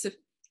 that's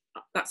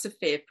a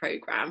fear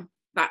program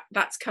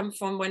that's come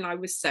from when I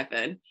was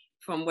 7,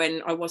 from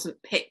when I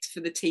wasn't picked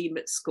for the team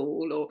at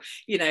school, or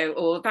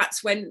or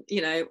that's when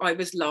I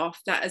was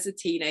laughed at as a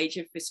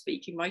teenager for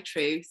speaking my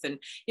truth, and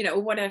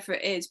or whatever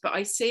it is. But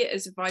I see it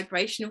as a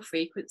vibrational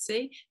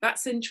frequency.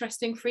 That's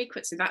interesting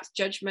frequency. That's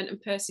judgment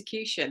and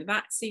persecution.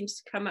 That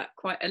seems to come up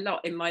quite a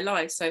lot in my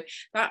life. So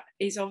that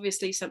is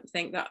obviously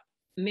something that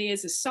me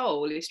as a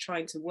soul is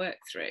trying to work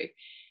through.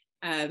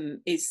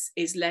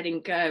 Is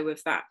letting go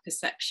of that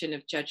perception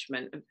of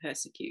judgment and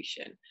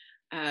persecution.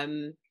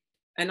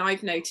 And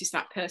I've noticed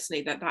that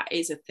personally, that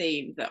is a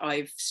theme that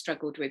I've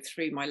struggled with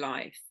through my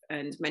life,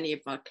 and many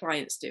of my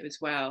clients do as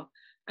well.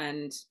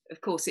 And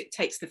of course, it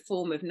takes the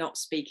form of not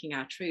speaking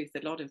our truth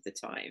a lot of the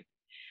time.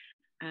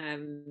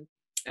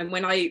 And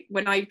when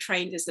I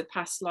trained as a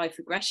past life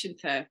regression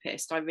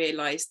therapist, I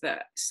realized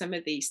that some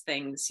of these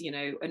things,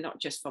 are not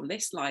just from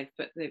this life,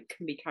 but they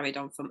can be carried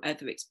on from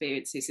other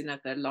experiences in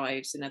other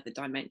lives and other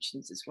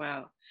dimensions as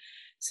well.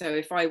 So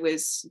if I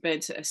was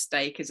burnt at a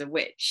stake as a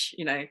witch,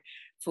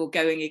 for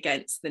going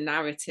against the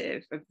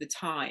narrative of the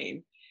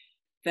time,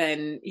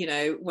 then,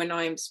 when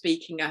I'm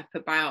speaking up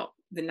about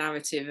the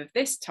narrative of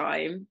this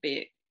time, be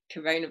it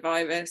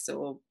coronavirus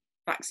or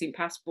vaccine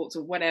passports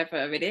or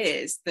whatever it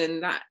is,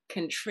 then that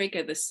can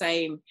trigger the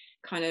same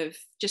kind of,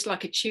 just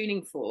like a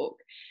tuning fork.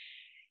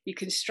 You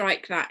can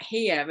strike that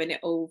here and it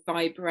will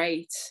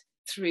vibrate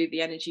through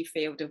the energy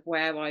field of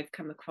where I've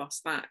come across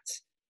that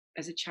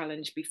as a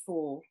challenge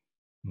before.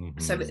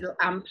 So it'll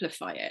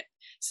amplify it.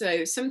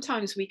 So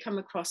sometimes we come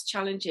across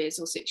challenges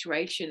or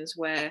situations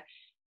where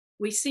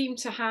we seem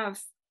to have,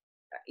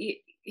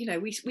 we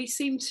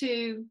seem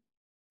to,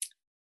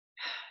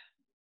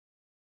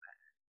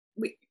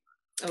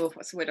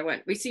 what's the word I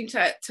want? We seem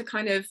to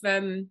kind of,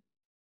 you'll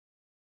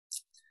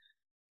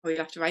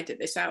have to write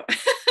this out.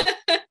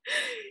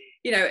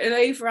 An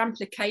over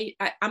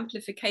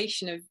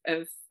amplification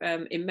of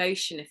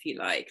emotion, if you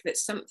like, that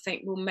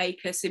something will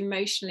make us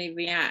emotionally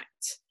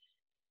react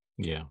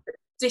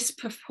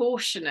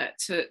disproportionate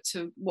to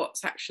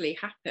what's actually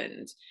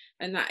happened.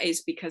 And that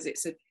is because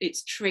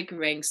it's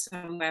triggering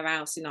somewhere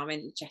else in our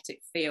energetic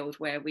field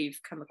where we've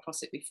come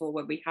across it before,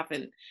 where we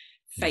haven't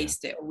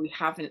faced it, or we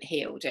haven't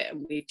healed it,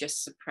 and we've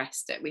just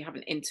suppressed it. We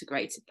haven't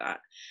integrated that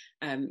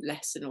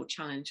lesson or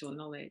challenge or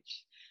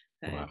knowledge.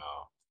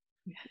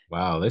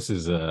 Wow, this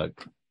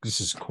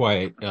is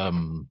quite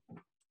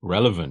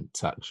relevant,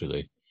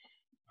 actually.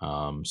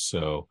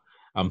 So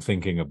I'm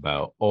thinking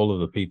about all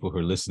of the people who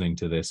are listening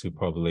to this, who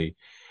probably,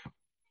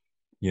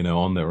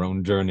 on their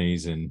own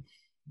journeys, and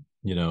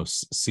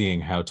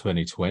seeing how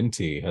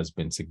 2020 has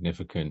been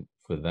significant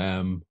for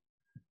them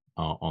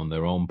on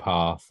their own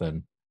path.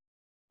 And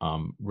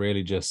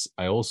really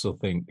I also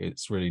think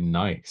it's really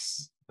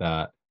nice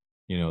that,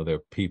 there are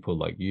people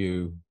like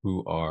you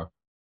who are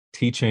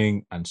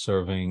teaching and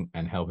serving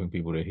and helping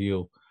people to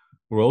heal.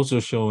 We're also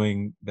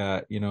showing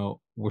that,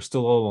 we're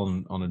still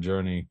all on a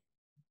journey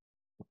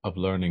of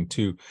learning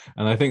too.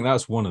 And I think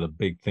that's one of the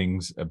big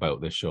things about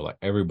this show. Like,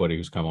 everybody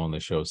who's come on the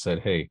show said,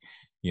 hey,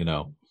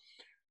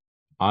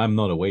 I'm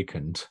not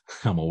awakened,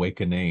 I'm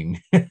awakening.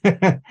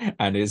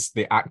 And it's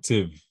the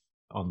active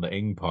on the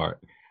ing part,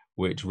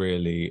 which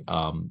really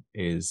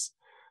is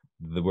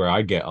where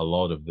I get a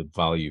lot of the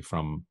value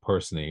from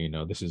personally.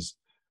 This is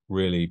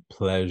really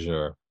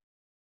pleasure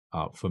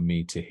for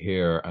me to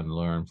hear and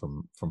learn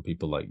from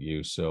people like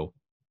you. So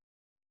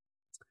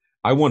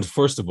I want to,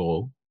 first of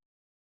all,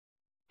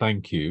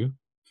 thank you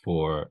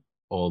for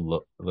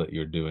all that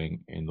you're doing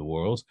in the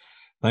world.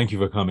 Thank you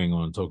for coming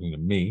on and talking to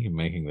me and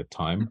making the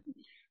time.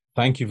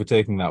 Thank you for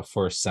taking that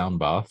first sound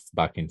bath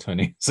back in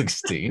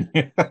 2016.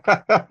 Because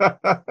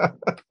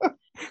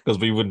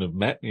we wouldn't have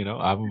met,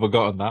 I haven't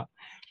forgotten that.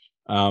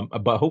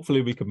 But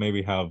hopefully we can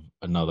maybe have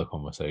another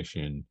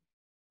conversation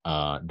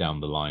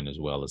down the line, as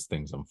well as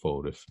things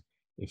unfold,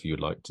 if you'd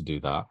like to do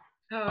that.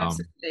 Oh,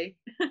 absolutely.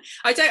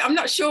 I'm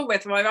not sure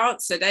whether I've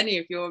answered any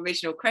of your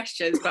original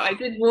questions, but I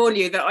did warn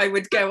you that I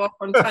would go off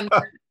on tangent.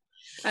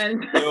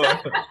 And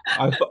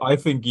I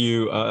think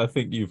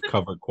you've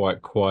covered quite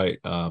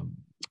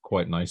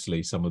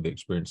nicely some of the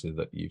experiences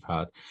that you've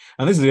had.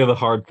 And this is the other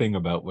hard thing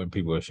about when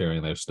people are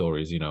sharing their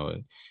stories.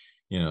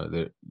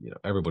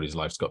 Everybody's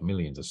life's got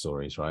millions of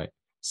stories, right?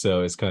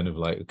 So it's kind of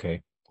like,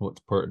 okay,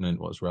 what's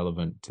pertinent, what's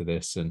relevant to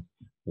this, and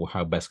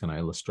how best can I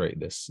illustrate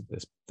this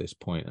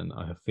point? And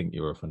I think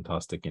you were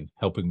fantastic in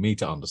helping me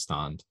to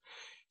understand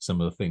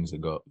some of the things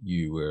that got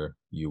you where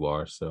you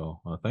are.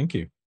 So thank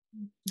you.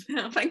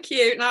 Thank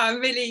you. No, I'm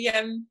really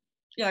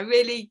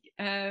really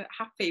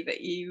happy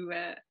that you've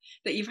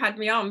had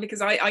me on,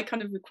 because I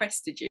kind of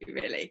requested you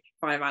really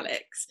via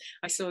Alex.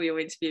 I saw your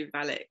interview with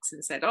Alex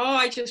and said,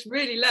 I just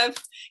really love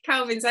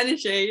Calvin's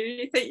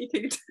energy. Do you think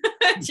you'd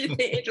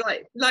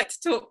like to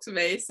talk to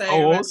me? So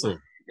awesome.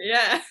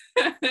 Yeah.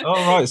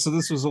 All right. So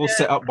this was all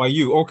set up by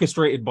you,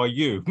 orchestrated by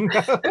you.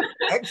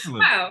 Excellent.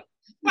 Wow.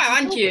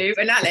 Well, and you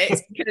and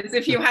Alex, because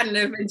if you hadn't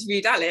have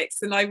interviewed Alex,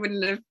 then I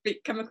wouldn't have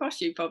come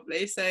across you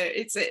probably. So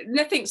it's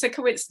nothing's a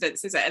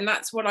coincidence, is it? And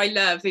that's what I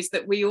love, is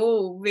that we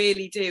all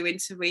really do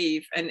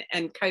interweave and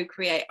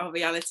co-create our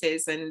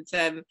realities. And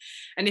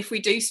if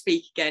we do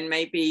speak again,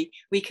 maybe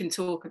we can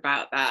talk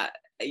about that,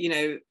 you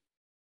know,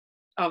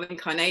 our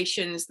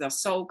incarnations, the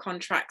soul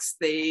contracts,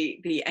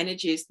 the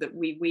energies that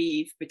we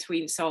weave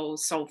between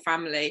souls, soul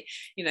family,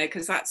 you know,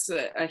 because that's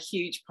a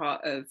huge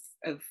part of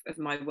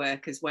my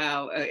work as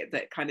well,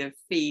 that kind of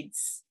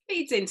feeds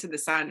into the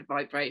sound of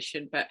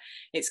vibration. But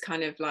it's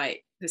kind of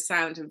like the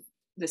sound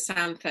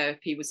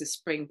therapy was a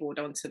springboard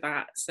onto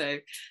that. So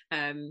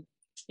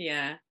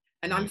yeah.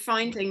 And I'm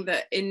finding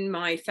that in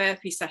my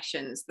therapy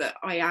sessions that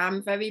I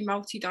am very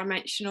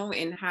multidimensional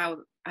in how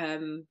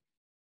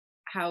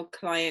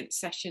client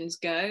sessions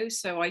go.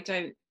 So I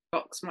don't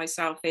box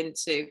myself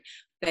into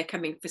they're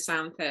coming for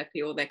sound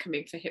therapy or they're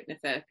coming for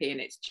hypnotherapy, and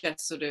it's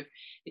just sort of,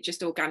 it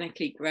just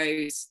organically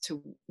grows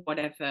to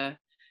whatever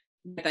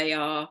they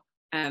are,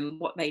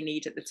 what they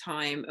need at the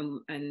time,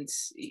 and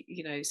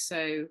you know,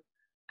 so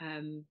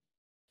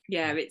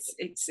yeah,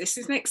 it's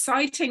an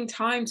exciting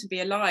time to be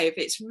alive.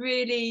 It's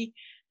really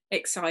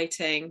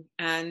exciting,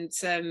 and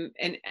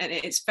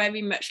it's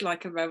very much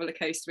like a roller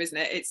coaster, isn't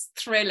it? It's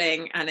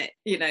thrilling, and it,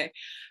 you know,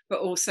 but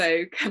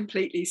also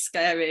completely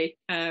scary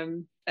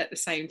at the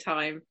same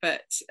time.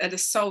 But at a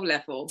soul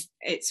level,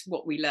 it's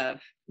what we love.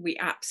 We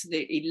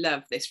absolutely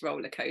love this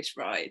roller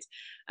coaster ride,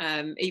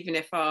 even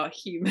if our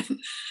human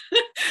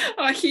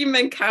our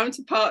human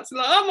counterparts are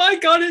like, oh my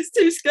god, it's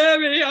too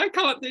scary, I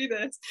can't do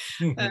this.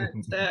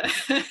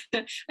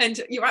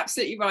 And you're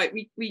absolutely right,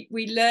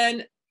 we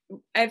learn.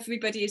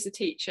 Everybody is a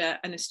teacher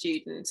and a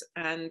student,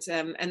 and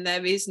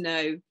there is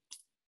no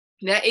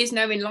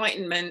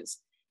enlightenment.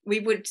 We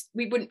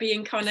wouldn't be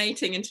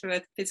incarnating into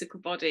a physical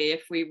body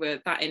if we were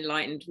that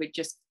enlightened. We'd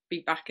just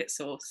be back at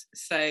source.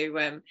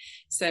 So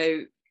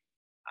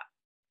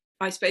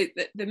I suppose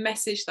that the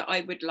message that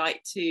I would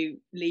like to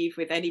leave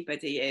with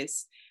anybody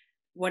is,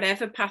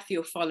 whatever path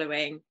you're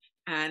following,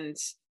 and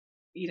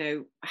you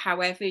know,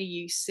 however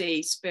you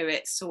see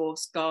spirit,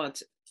 source, God,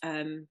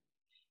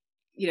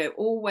 you know,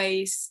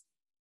 always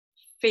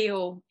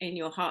feel in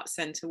your heart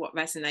center what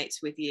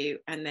resonates with you,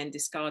 and then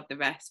discard the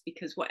rest,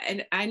 because what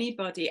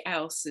anybody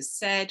else has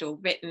said or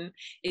written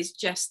is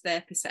just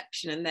their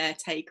perception and their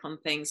take on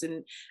things,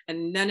 and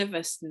none of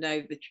us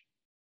know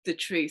the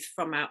truth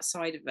from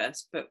outside of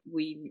us, but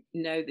we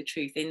know the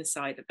truth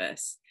inside of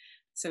us.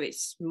 So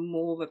it's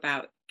more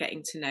about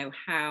getting to know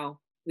how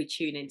we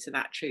tune into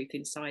that truth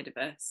inside of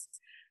us.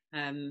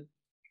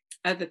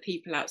 Other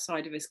people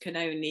outside of us can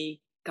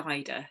only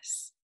guide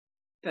us,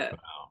 but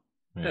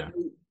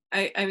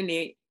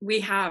only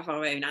we have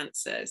our own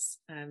answers,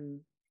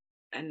 and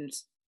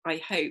I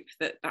hope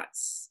that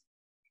that's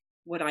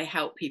what I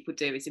help people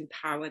do, is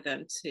empower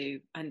them to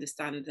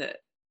understand that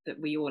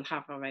we all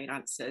have our own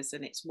answers,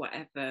 and it's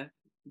whatever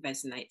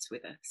resonates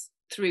with us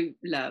through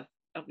love,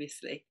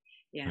 obviously.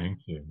 Yeah. Thank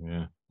you.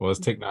 Yeah. Well, as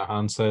Thich Nhat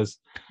Hanh says,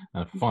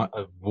 a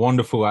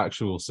wonderful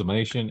actual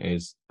summation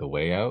is, the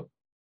way out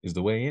is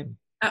the way in.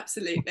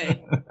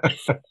 Absolutely.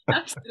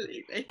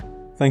 Absolutely.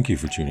 Thank you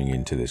for tuning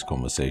in to this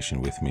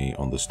conversation with me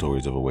on the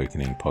Stories of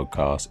Awakening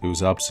podcast. It was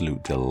an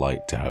absolute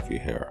delight to have you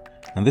here.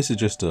 And this is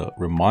just a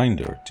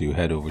reminder to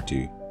head over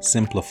to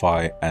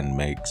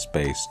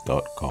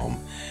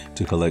simplifyandmakespace.com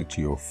to collect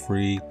your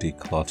free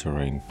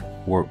decluttering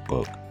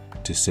workbook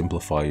to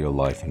simplify your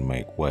life and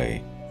make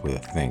way for the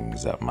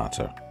things that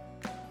matter.